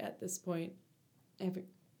like at this point,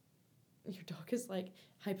 your dog is like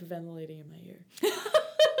hyperventilating in my ear.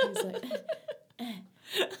 He's like,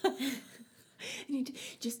 You need to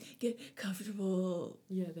just get comfortable.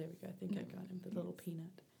 yeah, there we go. I think I got him, the little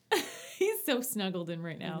peanut. He's so snuggled in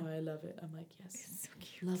right now. I know, I love it. I'm like, yes, So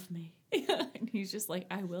cute. love me. Yeah, and he's just like,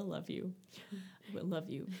 I will love you. I will love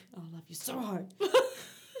you. I'll love you so hard.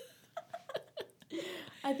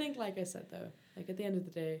 I think, like I said, though, like at the end of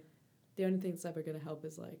the day, the only thing that's ever going to help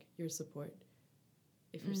is like your support.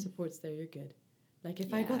 If your support's there, you're good. Like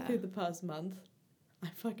if I go Yeah. through the past month,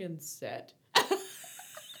 I'm fucking set.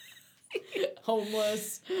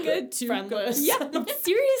 Homeless, Good to friendless. Yeah,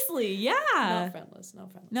 seriously, yeah. Not friendless.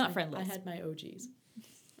 Not friendless. I had my OGs.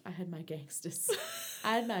 I had my gangsters.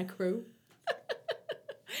 I had my crew.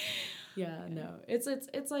 Yeah, no. It's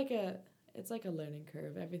like a learning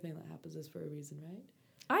curve. Everything that happens is for a reason,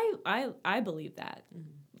 right? I believe that.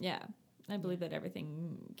 Yeah. I believe that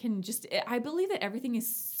everything can just, I believe that everything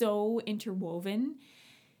is so interwoven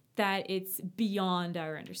that it's beyond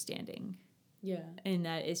our understanding. Yeah. And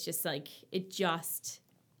that it's just like, it just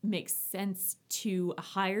makes sense to a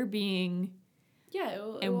higher being. Yeah, it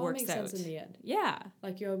will And all works make sense out. in the end. Yeah.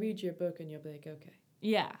 Like you'll read your book and you'll be like, okay,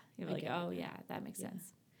 Yeah. You're I like, get it oh, now. yeah, that makes Yeah.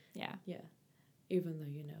 sense. Yeah. yeah. Even though,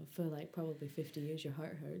 you know, for like probably 50 years your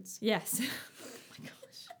heart hurts. Yes. Oh my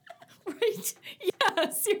gosh. Right. Yeah,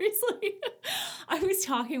 seriously. I was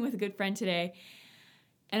talking with a good friend today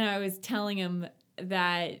and I was telling him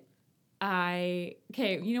that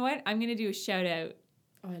okay, you know what? I'm going to do a shout out.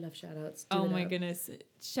 Oh, I love shout outs. Oh my goodness.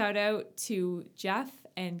 Shout out to Jeff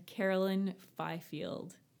and Carolyn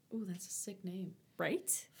Fifield. Oh, that's a sick name.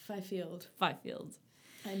 Right? Fifield. Fifield.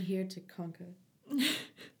 I'm here to conquer. They,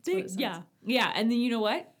 what it sounds. yeah. Yeah. And then you know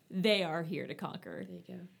what? They are here to conquer. There you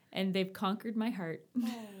go. And they've conquered my heart. Oh.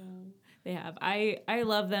 They have. I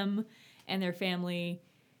love them and their family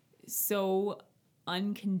so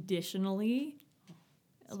unconditionally.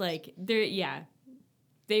 Like they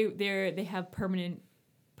have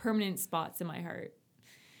permanent spots in my heart.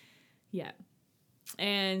 Yeah.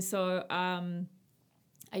 And so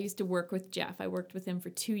I used to work with Jeff. I worked with him for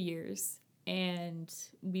 2 years and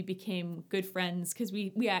we became good friends because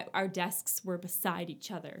we our desks were beside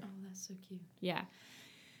each other. Oh, that's so cute. Yeah.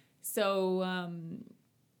 So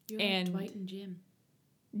You're And- like Dwight and Jim.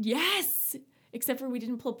 yes, except for we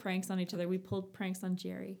didn't pull pranks on each other. We pulled pranks on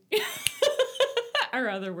Jerry, our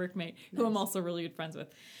other workmate, who I'm Nice. also really good friends with.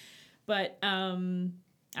 But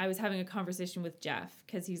I was having a conversation with Jeff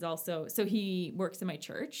because he's also, so he works in my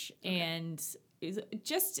church and is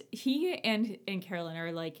just, he and Carolyn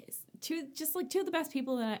are like two of the best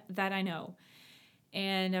people that I know.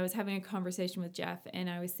 And I was having a conversation with Jeff and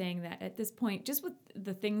I was saying that at this point, just with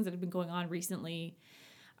the things that have been going on recently,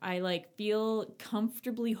 I like feel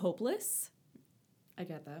comfortably hopeless. I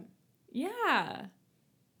get that. Yeah.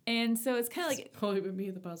 And so it's kind of like, Probably with me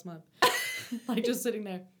the past month. Like just sitting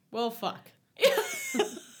there. Well, fuck.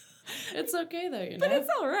 It's okay though, you know. but it's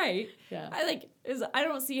all right. Yeah. I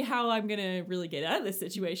don't see how I'm going to really get out of this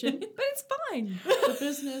situation, but it's fine. The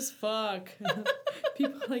business, fuck.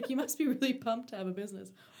 People are like, you must be really pumped to have a business.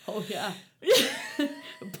 Oh yeah.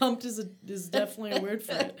 Pumped is definitely a word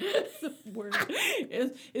for it. Word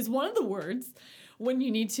is one of the words when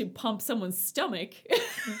you need to pump someone's stomach.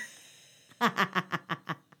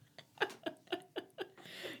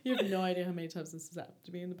 You have no idea how many times this has happened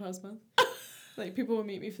to me in the past month. Like people will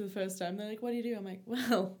meet me for the first time. They're like, "What do you do?" I'm like,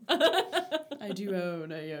 "Well, I do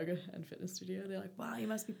own a yoga and fitness studio." They're like, "Wow, you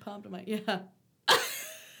must be pumped." I'm like, "Yeah."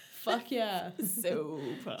 Fuck yeah. So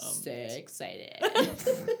pumped. So excited.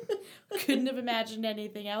 Couldn't have imagined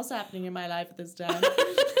anything else happening in my life at this time.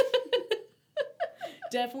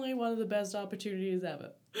 Definitely one of the best opportunities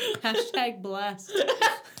ever. Hashtag blessed.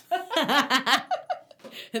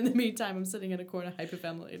 In the meantime, I'm sitting in a corner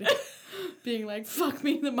hyperventilating, being like, fuck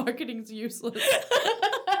me, the marketing's useless.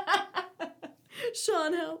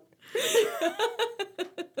 Sean, help.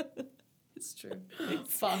 It's true.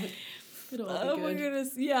 Fuck. It'll all Oh be my good.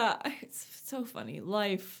 goodness. Yeah. It's so funny.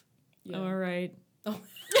 Life. Yeah. Am I right? Oh.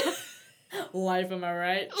 Life, am I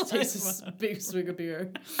right? Takes a big swig of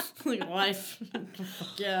beer. Like, life.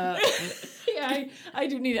 Yeah. Yeah, I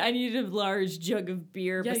need a large jug of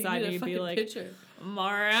beer Yeah, beside you need me a and be fucking like, pitcher. am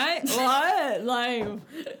I right? What? Life.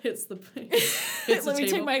 Hits the hits Let the me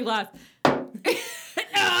take table. my glass.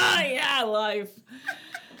 Oh yeah, life.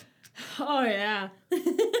 Oh yeah.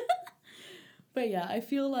 But yeah, I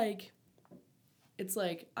feel like it's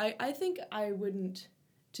like I think I wouldn't,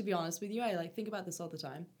 to be honest with you, I like think about this all the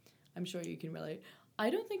time. I'm sure you can relate. I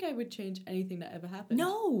don't think I would change anything that ever happened.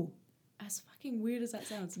 No. As fucking weird as that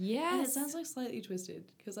sounds. Yes. And it sounds like slightly twisted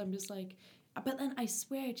because I'm just like, but then I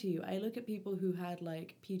swear to you, I look at people who had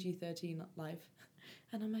like PG-13 life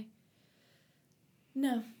and I'm like,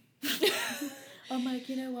 no. I'm like,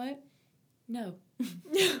 you know what? No.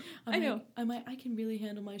 I know. I'm like, I can really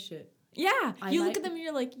handle my shit. Yeah. I You might- look at them and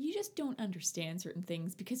you're like, you just don't understand certain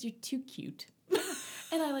things because you're too cute.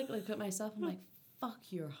 And I like look at myself, I'm like, fuck,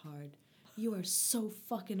 you're hard. You are so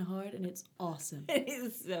fucking hard and it's awesome. It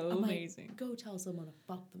is so I'm like, amazing. go tell someone to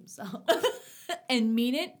fuck themselves. And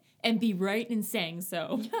mean it and be right in saying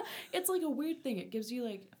so. Yeah, it's like a weird thing. It gives you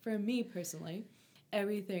like, for me personally,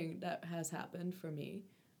 everything that has happened for me,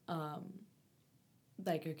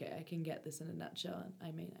 like, okay, I can get this in a nutshell, and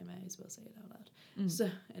I might as well say it out loud. So,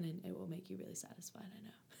 and then it will make you really satisfied.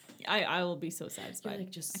 I know. I will be so satisfied. You're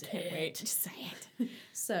like, just I say can't it. wait. Just say it.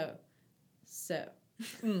 So.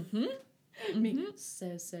 Mm-hmm. Me,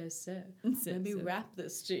 so. So, Let me so. rap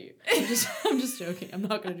this to you. I'm just joking. I'm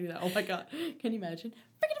not gonna do that. Oh my god, can you imagine?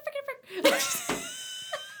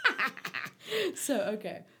 So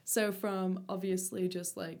okay, so from obviously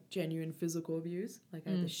just like genuine physical abuse, like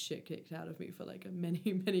I had the shit kicked out of me for like many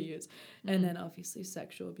years, and then obviously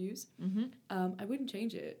sexual abuse. I wouldn't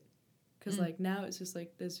change it, because like now it's just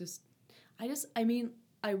like there's just, I mean,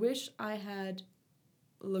 I wish I had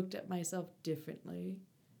looked at myself differently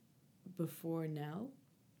before now.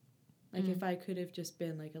 Like if I could have just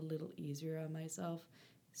been like a little easier on myself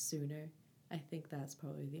sooner, I think that's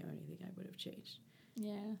probably the only thing I would have changed.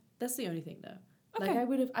 Yeah. That's the only thing though. Okay.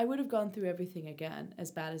 Like I would have gone through everything again,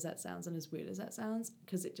 as bad as that sounds and as weird as that sounds,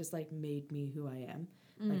 because it just like made me who I am,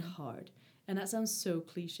 like hard. And that sounds so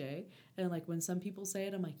cliche. And like when some people say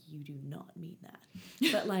it, I'm like, you do not mean that.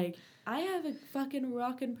 But like I have a fucking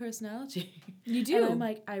rockin' personality. You do. And I'm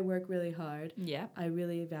like, I work really hard. Yeah. I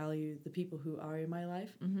really value the people who are in my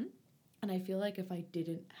life. Mm-hmm. And I feel like if I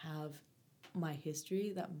didn't have my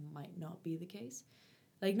history, that might not be the case.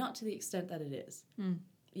 Like, not to the extent that it is.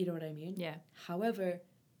 You know what I mean? Yeah. However,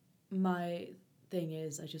 my thing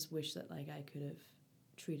is, I just wish that, like, I could have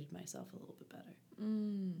treated myself a little bit better.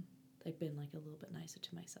 Like, been, like, a little bit nicer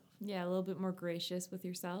to myself. Yeah, a little bit more gracious with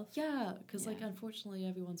yourself. Yeah, because, like, Yeah. unfortunately,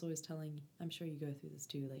 everyone's always telling, I'm sure you go through this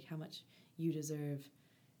too, like, how much you deserve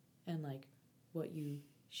and, like, what you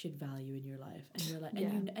should value in your life. And you're like,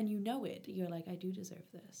 and you know it. You're like, I do deserve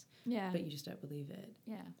this. Yeah. But you just don't believe it.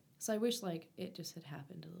 Yeah. So I wish, like, it just had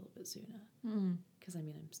happened a little bit sooner. Because, I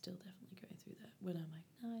mean, I'm still definitely going through that. When I'm like,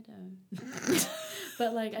 no, I don't.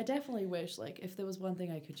 But, like, I definitely wish, like, if there was one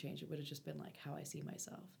thing I could change, it would have just been, like, how I see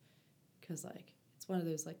myself. Because, like, it's one of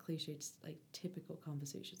those, like, cliches, like, typical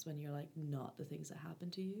conversations when you're, like, not the things that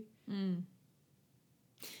happen to you.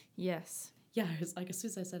 Yes. Yeah, I was, like, as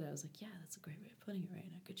soon as I said it, I was like, yeah, that's a great way of putting it,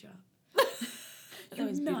 Raina. Good job. You're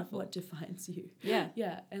was not beautiful. what defines you. Yeah.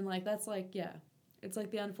 Yeah, and, like, that's, like, yeah. It's,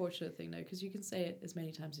 like, the unfortunate thing, though, because you can say it as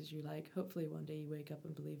many times as you like. Hopefully one day you wake up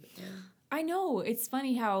and believe it. I know. It's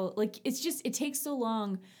funny how, like, it's just, it takes so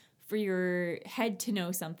long for your head to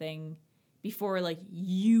know something before, like,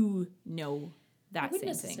 you know that I wouldn't same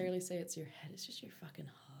necessarily thing. say it's your head. It's just your fucking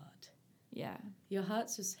heart. Yeah. Your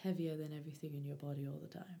heart's just heavier than everything in your body all the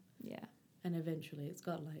time. Yeah. And eventually it's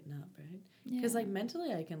got to lighten up, right? Yeah. Because, like,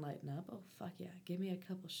 mentally I can lighten up. Oh, fuck yeah. Give me a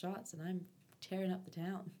couple shots and I'm tearing up the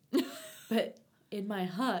town. But in my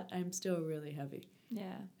heart, I'm still really heavy.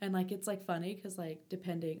 Yeah. And, like, it's, like, funny because, like,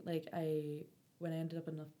 depending, like, when I ended up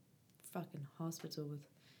in the fucking hospital with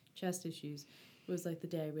chest issues, it was, like, the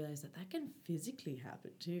day I realized that can physically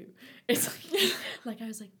happen, too. It's, like, like, I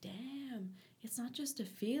was like, damn, it's not just a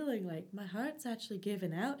feeling. Like, my heart's actually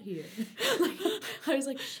giving out here. Like, I was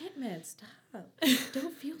like, shit, man, stop.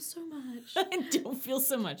 Don't feel so much. I don't feel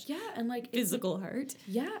so much. Yeah, and like it's Physical heart.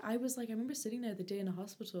 yeah, I was like, I remember sitting there the day in the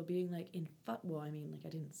hospital being like well, I mean, like I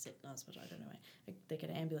didn't sit in the hospital, I don't know. Like an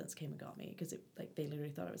ambulance came and got me because it like they literally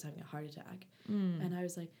thought I was having a heart attack. And I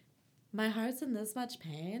was like, my heart's in this much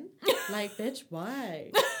pain? Like, bitch,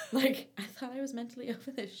 why? Like, I thought I was mentally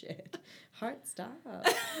over this shit. Heart, stop.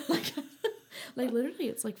 Like literally,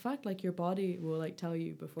 it's like, fuck, like your body will like tell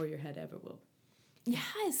you before your head ever will.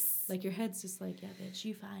 Yes. Like your head's just like, yeah, bitch,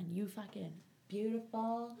 you fine, you fucking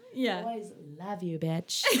beautiful. Yeah. Boys love you,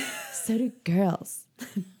 bitch. So do girls.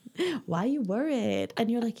 Why are you worried?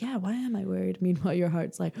 And you're like, yeah, why am I worried? Meanwhile, your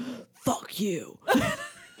heart's like, fuck you.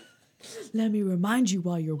 Let me remind you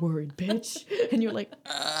why you're worried, bitch. And you're like,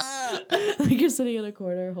 like you're sitting in a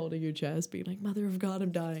corner holding your chest, being like, mother of God,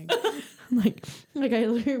 I'm dying. like I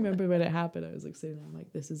literally remember when it happened. I was like sitting there, I'm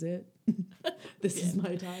like, this is it. This is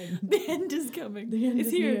my time. The end is coming. The end it's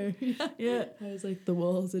is here. Yeah. Yeah. I was like, the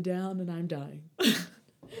walls are down and I'm dying.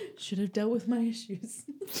 Should have dealt with my issues.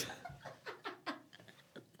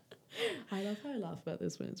 I love how I laugh about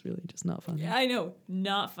this when it's really just not funny. Yeah, I know.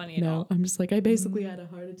 Not funny at No, all. I'm just like, I basically had a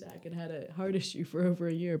heart attack and had a heart issue for over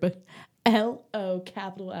a year, but L-O,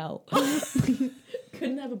 capital L.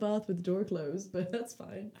 Couldn't have a bath with the door closed, but that's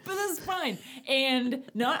fine. But that's fine. And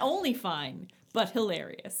not only fine, but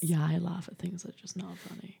hilarious. Yeah, I laugh at things that are just not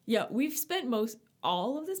funny. Yeah, we've spent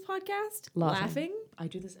all of this podcast laughing. I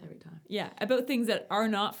do this every time. Yeah, about things that are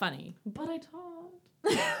not funny. But I told.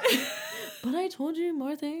 But I told you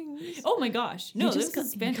more things. Oh my gosh. No, this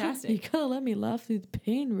is fantastic. You gotta let me laugh through the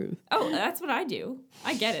pain, Ruth. Oh, that's what I do.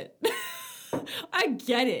 I get it. I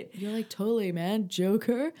get it. You're like, totally, man.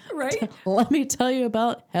 Joker. Right? Let me tell you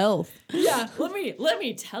about health. Yeah, let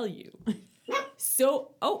me tell you.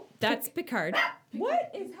 So, that's Picard. What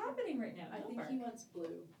is happening right now? wants blue.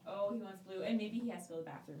 Oh, he wants blue, and maybe he has to go to the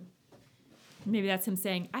bathroom. Maybe that's him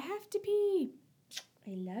saying, I have to pee.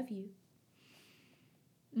 I love you.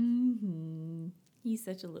 Mm-hmm. He's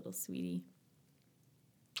such a little sweetie.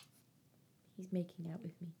 He's making out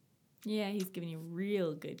with me. Yeah, he's giving you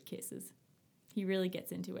real good kisses. He really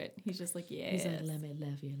gets into it. He's just like, yeah. He's like, let me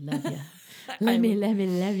love you, love you. let me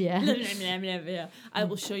love you. I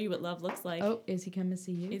will show you what love looks like. Oh, is he coming to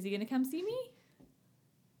see you? Is he going to come see me?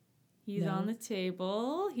 He's No. on the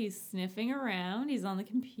table. He's sniffing around. He's on the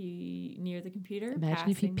near the computer. Imagine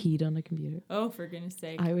if he peed on the computer. Oh, for goodness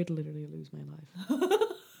sake. I would literally lose my life.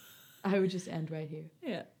 I would just end right here.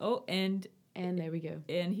 Yeah. Oh, and there we go.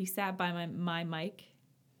 and he sat by my mic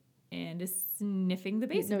and is sniffing the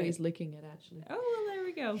base No, of it. he's licking it actually. Oh, well, there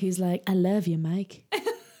we go. He's like, I love you, Mike.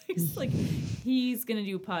 He's like, he's going to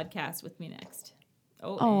do a podcast with me next.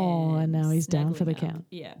 Oh, and now he's down for the snuggling up. count.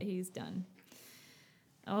 Yeah, he's done.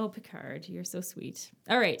 Oh, Picard, you're so sweet.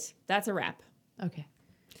 All right, that's a wrap. Okay.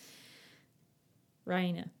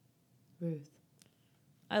 Raina, Ruth,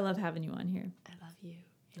 I love having you on here. I love you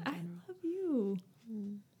in I general. love you.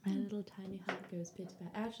 My little tiny heart goes pit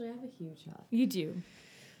pat. Actually, I have a huge heart. You do.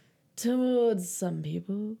 Towards some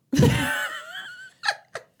people.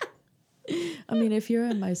 I mean, if you're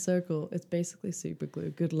in my circle, it's basically super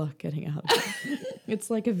glue. Good luck getting out of it. It's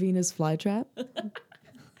like a Venus flytrap. I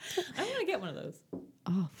want to get one of those.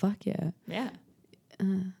 Oh, fuck yeah. Yeah.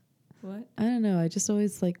 What? I don't know. I just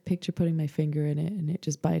always like picture putting my finger in it and it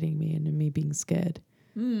just biting me and me being scared.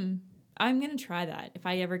 I'm going to try that. If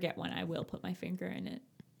I ever get one, I will put my finger in it.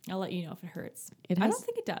 I'll let you know if it hurts. I don't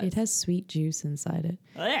think it does. It has sweet juice inside it.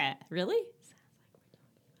 Yeah, really?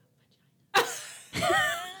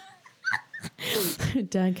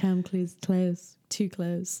 Don't come close. Too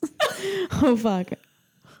close. Oh, fuck.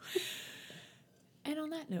 And on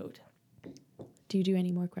that note. Do you do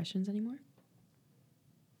any more questions anymore?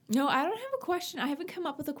 No, I don't have a question. I haven't come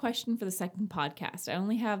up with a question for the second podcast. I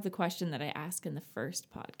only have the question that I asked in the first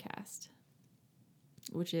podcast,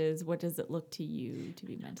 which is, what does it look to you to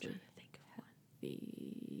be mentally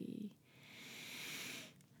healthy?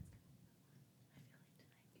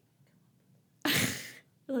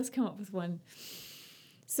 Let's come up with one.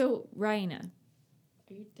 So, Raina.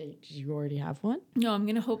 Did you already have one? No, I'm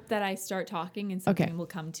going to hope that I start talking and something will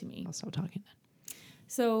come to me. I'll stop talking then.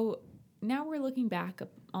 So now we're looking back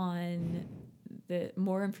on the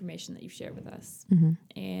more information that you've shared with us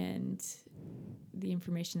and the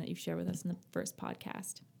information that you've shared with us in the first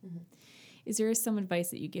podcast. Is there some advice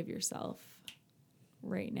that you give yourself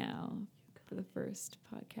right now for the first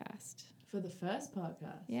podcast? For the first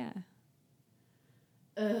podcast? Yeah.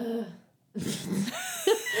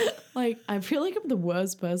 Like, I feel like I'm the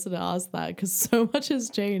worst person to ask that because so much has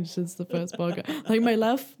changed since the first podcast. Like, my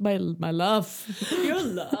love, Your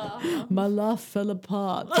love. my love fell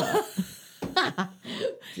apart.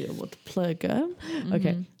 Deal with the plug.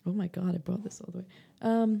 Okay. Oh my God, I brought this all the way.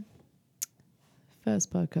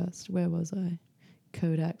 First podcast, where was I?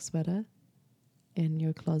 Kodak sweater in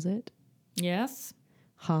your closet, Yes.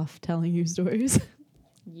 half telling you stories.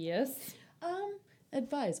 Yes.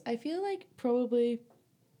 Advice. I feel like probably,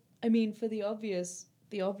 I mean, for the obvious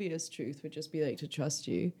truth would just be like to trust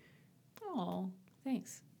you. Oh,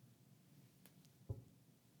 thanks. I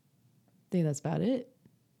think that's about it.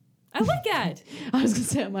 I like that. I was gonna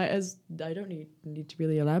say I don't need to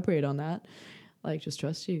really elaborate on that. Like, just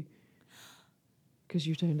trust you. Because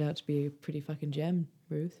you turned out to be a pretty fucking gem,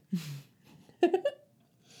 Ruth.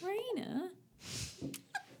 Raina.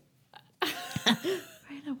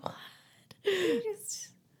 Raina, what? You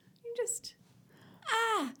just.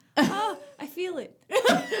 Oh, I feel it.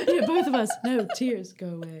 Yeah, both of us. No, tears, go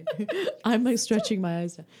away. I'm like stretching my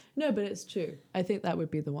eyes down. No, but it's true. I think that would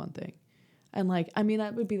be the one thing. And like, I mean,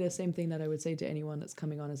 that would be the same thing that I would say to anyone that's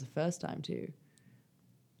coming on as a first time too.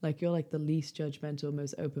 Like, you're like the least judgmental,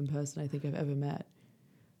 most open person I think I've ever met.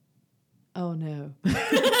 Oh no.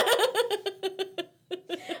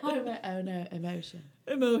 Oh no, emotion.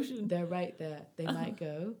 Emotion. They're right there. They might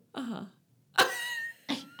go. Uh-huh.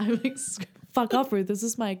 I'm like, fuck off, Ruth. This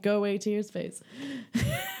is my go away tears face.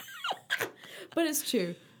 But it's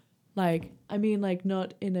true. Like, I mean, like,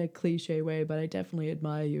 not in a cliche way, but I definitely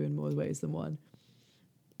admire you in more ways than one.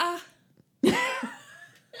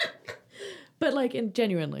 But like,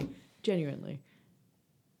 genuinely.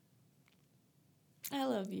 I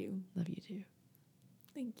love you. Love you too.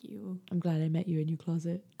 Thank you. I'm glad I met you in your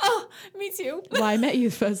closet. Oh, me too. Well, I met you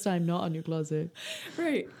the first time not on your closet.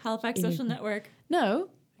 Right. Halifax Social Network. No.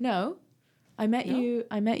 I met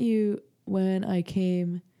you when I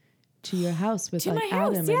came to your house with To like my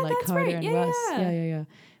house. Adam Yeah, and like that's Carter right. and Yeah, Russ. yeah. Yeah.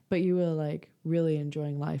 But you were like really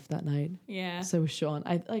enjoying life that night. Yeah. So was Sean.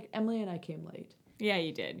 I like Emily and I came late. Yeah,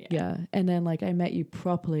 you did. Yeah. Yeah. And then like I met you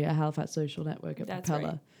properly at Halifax Social Network at That's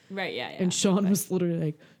Propeller. Right, yeah. And Sean was literally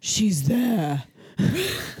like, she's there.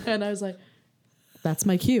 And I was like, that's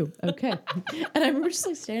my cue. Okay. And I remember just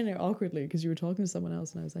like standing there awkwardly because you were talking to someone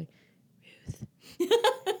else. And I was like, Ruth.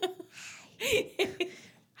 Hi.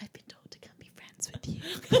 I've been told to come be friends with you.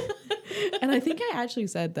 And I think I actually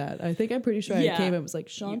said that. I think I'm pretty sure I came and was like,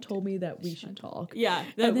 Sean told me that we should talk. Yeah.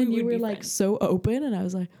 And then you were like so open. And I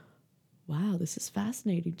was like, wow, this is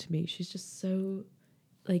fascinating to me. She's just so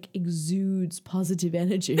like exudes positive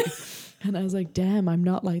energy. And I was like, damn, I'm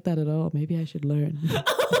not like that at all. Maybe I should learn.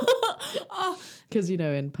 Because, you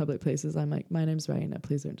know, in public places, I'm like, my name's Raina.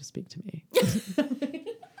 Please don't just speak to me.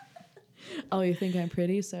 Oh, you think I'm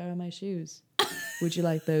pretty? So are my shoes. Would you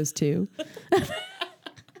like those too?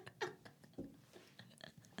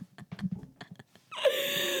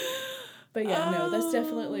 But yeah, no, that's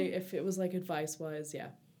definitely, if it was like advice-wise, yeah.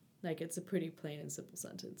 Like, it's a pretty plain and simple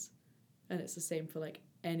sentence. And it's the same for like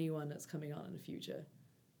anyone that's coming on in the future.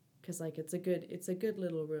 Because like it's a good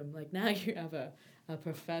little room. Like now you have a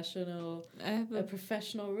professional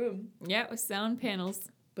room. Yeah, with sound panels.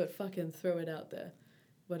 But fucking throw it out there.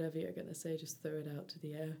 Whatever you're gonna say, just throw it out to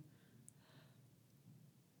the air.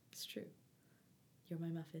 It's true. You're my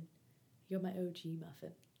muffin. You're my OG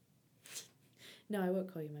muffin. No, I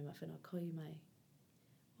won't call you my muffin. I'll call you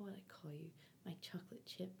what would I call you? My chocolate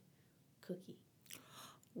chip cookie.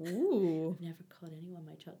 Ooh. I've never called anyone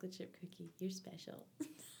my chocolate chip cookie. You're special.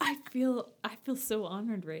 I feel so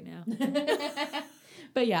honored right now.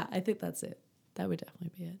 But yeah, I think that's it. That would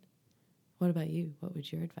definitely be it. What about you? What would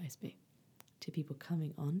your advice be to people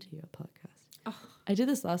coming onto your podcast? Oh. I did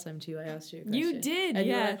this last time too. I asked you a question. You did, and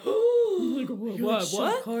yeah. You were like, What?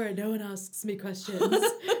 Shock horror. No one asks me questions.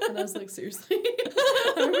 And I was like, seriously?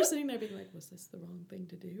 I remember sitting there being like, was this the wrong thing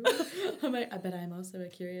to do? I'm like, I bet I'm also a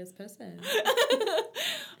curious person.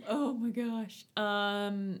 Oh my gosh.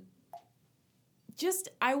 Just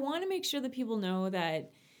I want to make sure that people know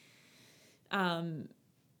that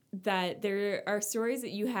that there are stories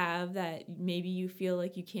that you have that maybe you feel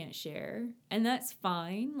like you can't share, and that's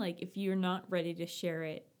fine. Like if you're not ready to share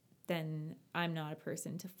it, then I'm not a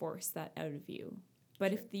person to force that out of you.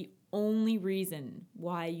 But if the only reason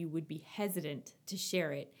why you would be hesitant to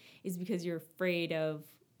share it is because you're afraid of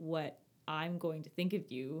what I'm going to think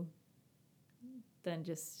of you, then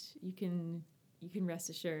just you can rest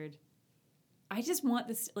assured. I just want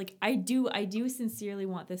this, like I do sincerely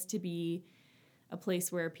want this to be a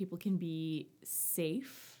place where people can be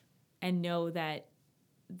safe and know that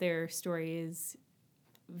their story is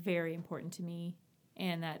very important to me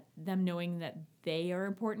and that them knowing that they are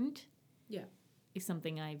important Yeah. is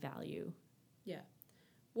something I value. Yeah.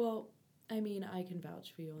 Well, I mean, I can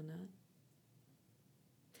vouch for you on that.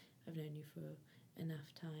 I've known you for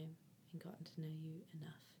enough time and gotten to know you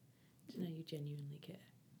enough to know you genuinely care.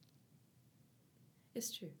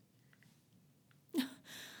 It's true.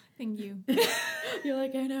 Thank you. You're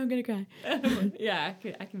like, I know, I'm gonna cry. Yeah,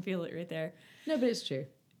 I can feel it right there. No, but it's true,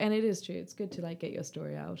 and it is true. It's good to like get your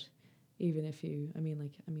story out, even if you. I'm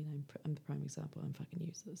the prime example. I'm fucking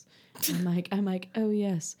useless. I'm like, oh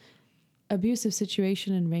yes, abusive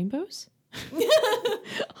situation and rainbows.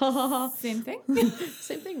 Same thing.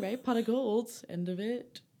 Same thing, right? Pot of gold. End of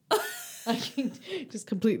it. I can just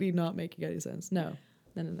completely not making any sense. No.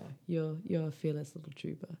 You're a fearless little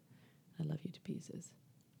trooper. I love you to pieces.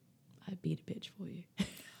 I'd beat a bitch for you.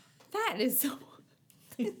 That is so.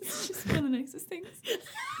 It's just one of the nicest things.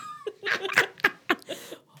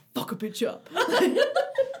 Fuck a bitch up.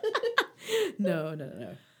 No.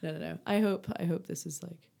 I hope this is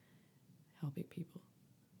like helping people,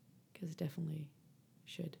 because it definitely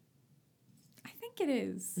should. I think it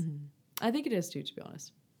is. Mm-hmm. I think it is too, to be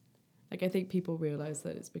honest. Like, I think people realize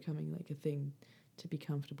that it's becoming like a thing to be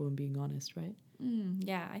comfortable in being honest, right?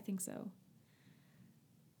 Yeah, I think so.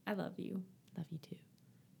 I love you. Love you too.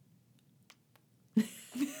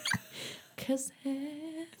 Kisses.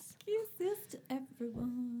 Kisses to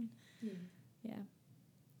everyone. Yeah.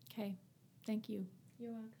 Okay. Thank you.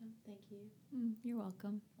 You're welcome. Thank you. You're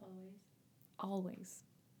welcome. Always. Always.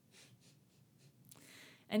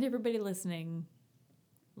 And everybody listening,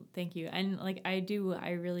 thank you. And like I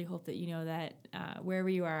really hope that you know that wherever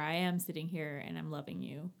you are, I am sitting here and I'm loving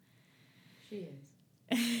you. She is.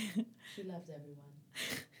 She loves everyone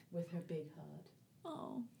with her big heart.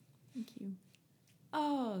 Oh, thank you.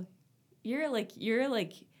 Oh, you're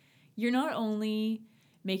not only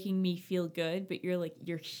making me feel good, but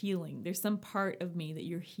you're healing. There's some part of me that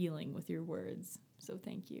you're healing with your words. So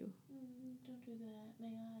thank you. Don't do that. My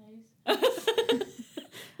eyes.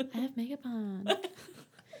 I have makeup on.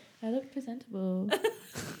 I look presentable.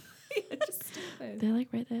 Yeah, just stop it. They're like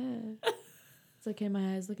right there. It's okay,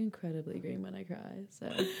 my eyes look incredibly green when I cry,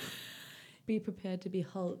 so be prepared to be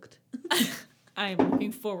hulked. I'm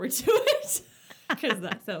looking forward to it because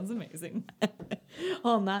that sounds amazing.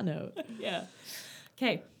 On that note. Yeah.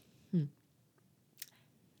 Okay.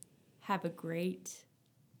 Have a great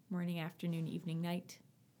morning, afternoon, evening, night.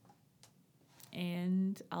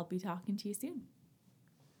 And I'll be talking to you soon.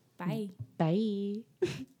 Bye. Bye.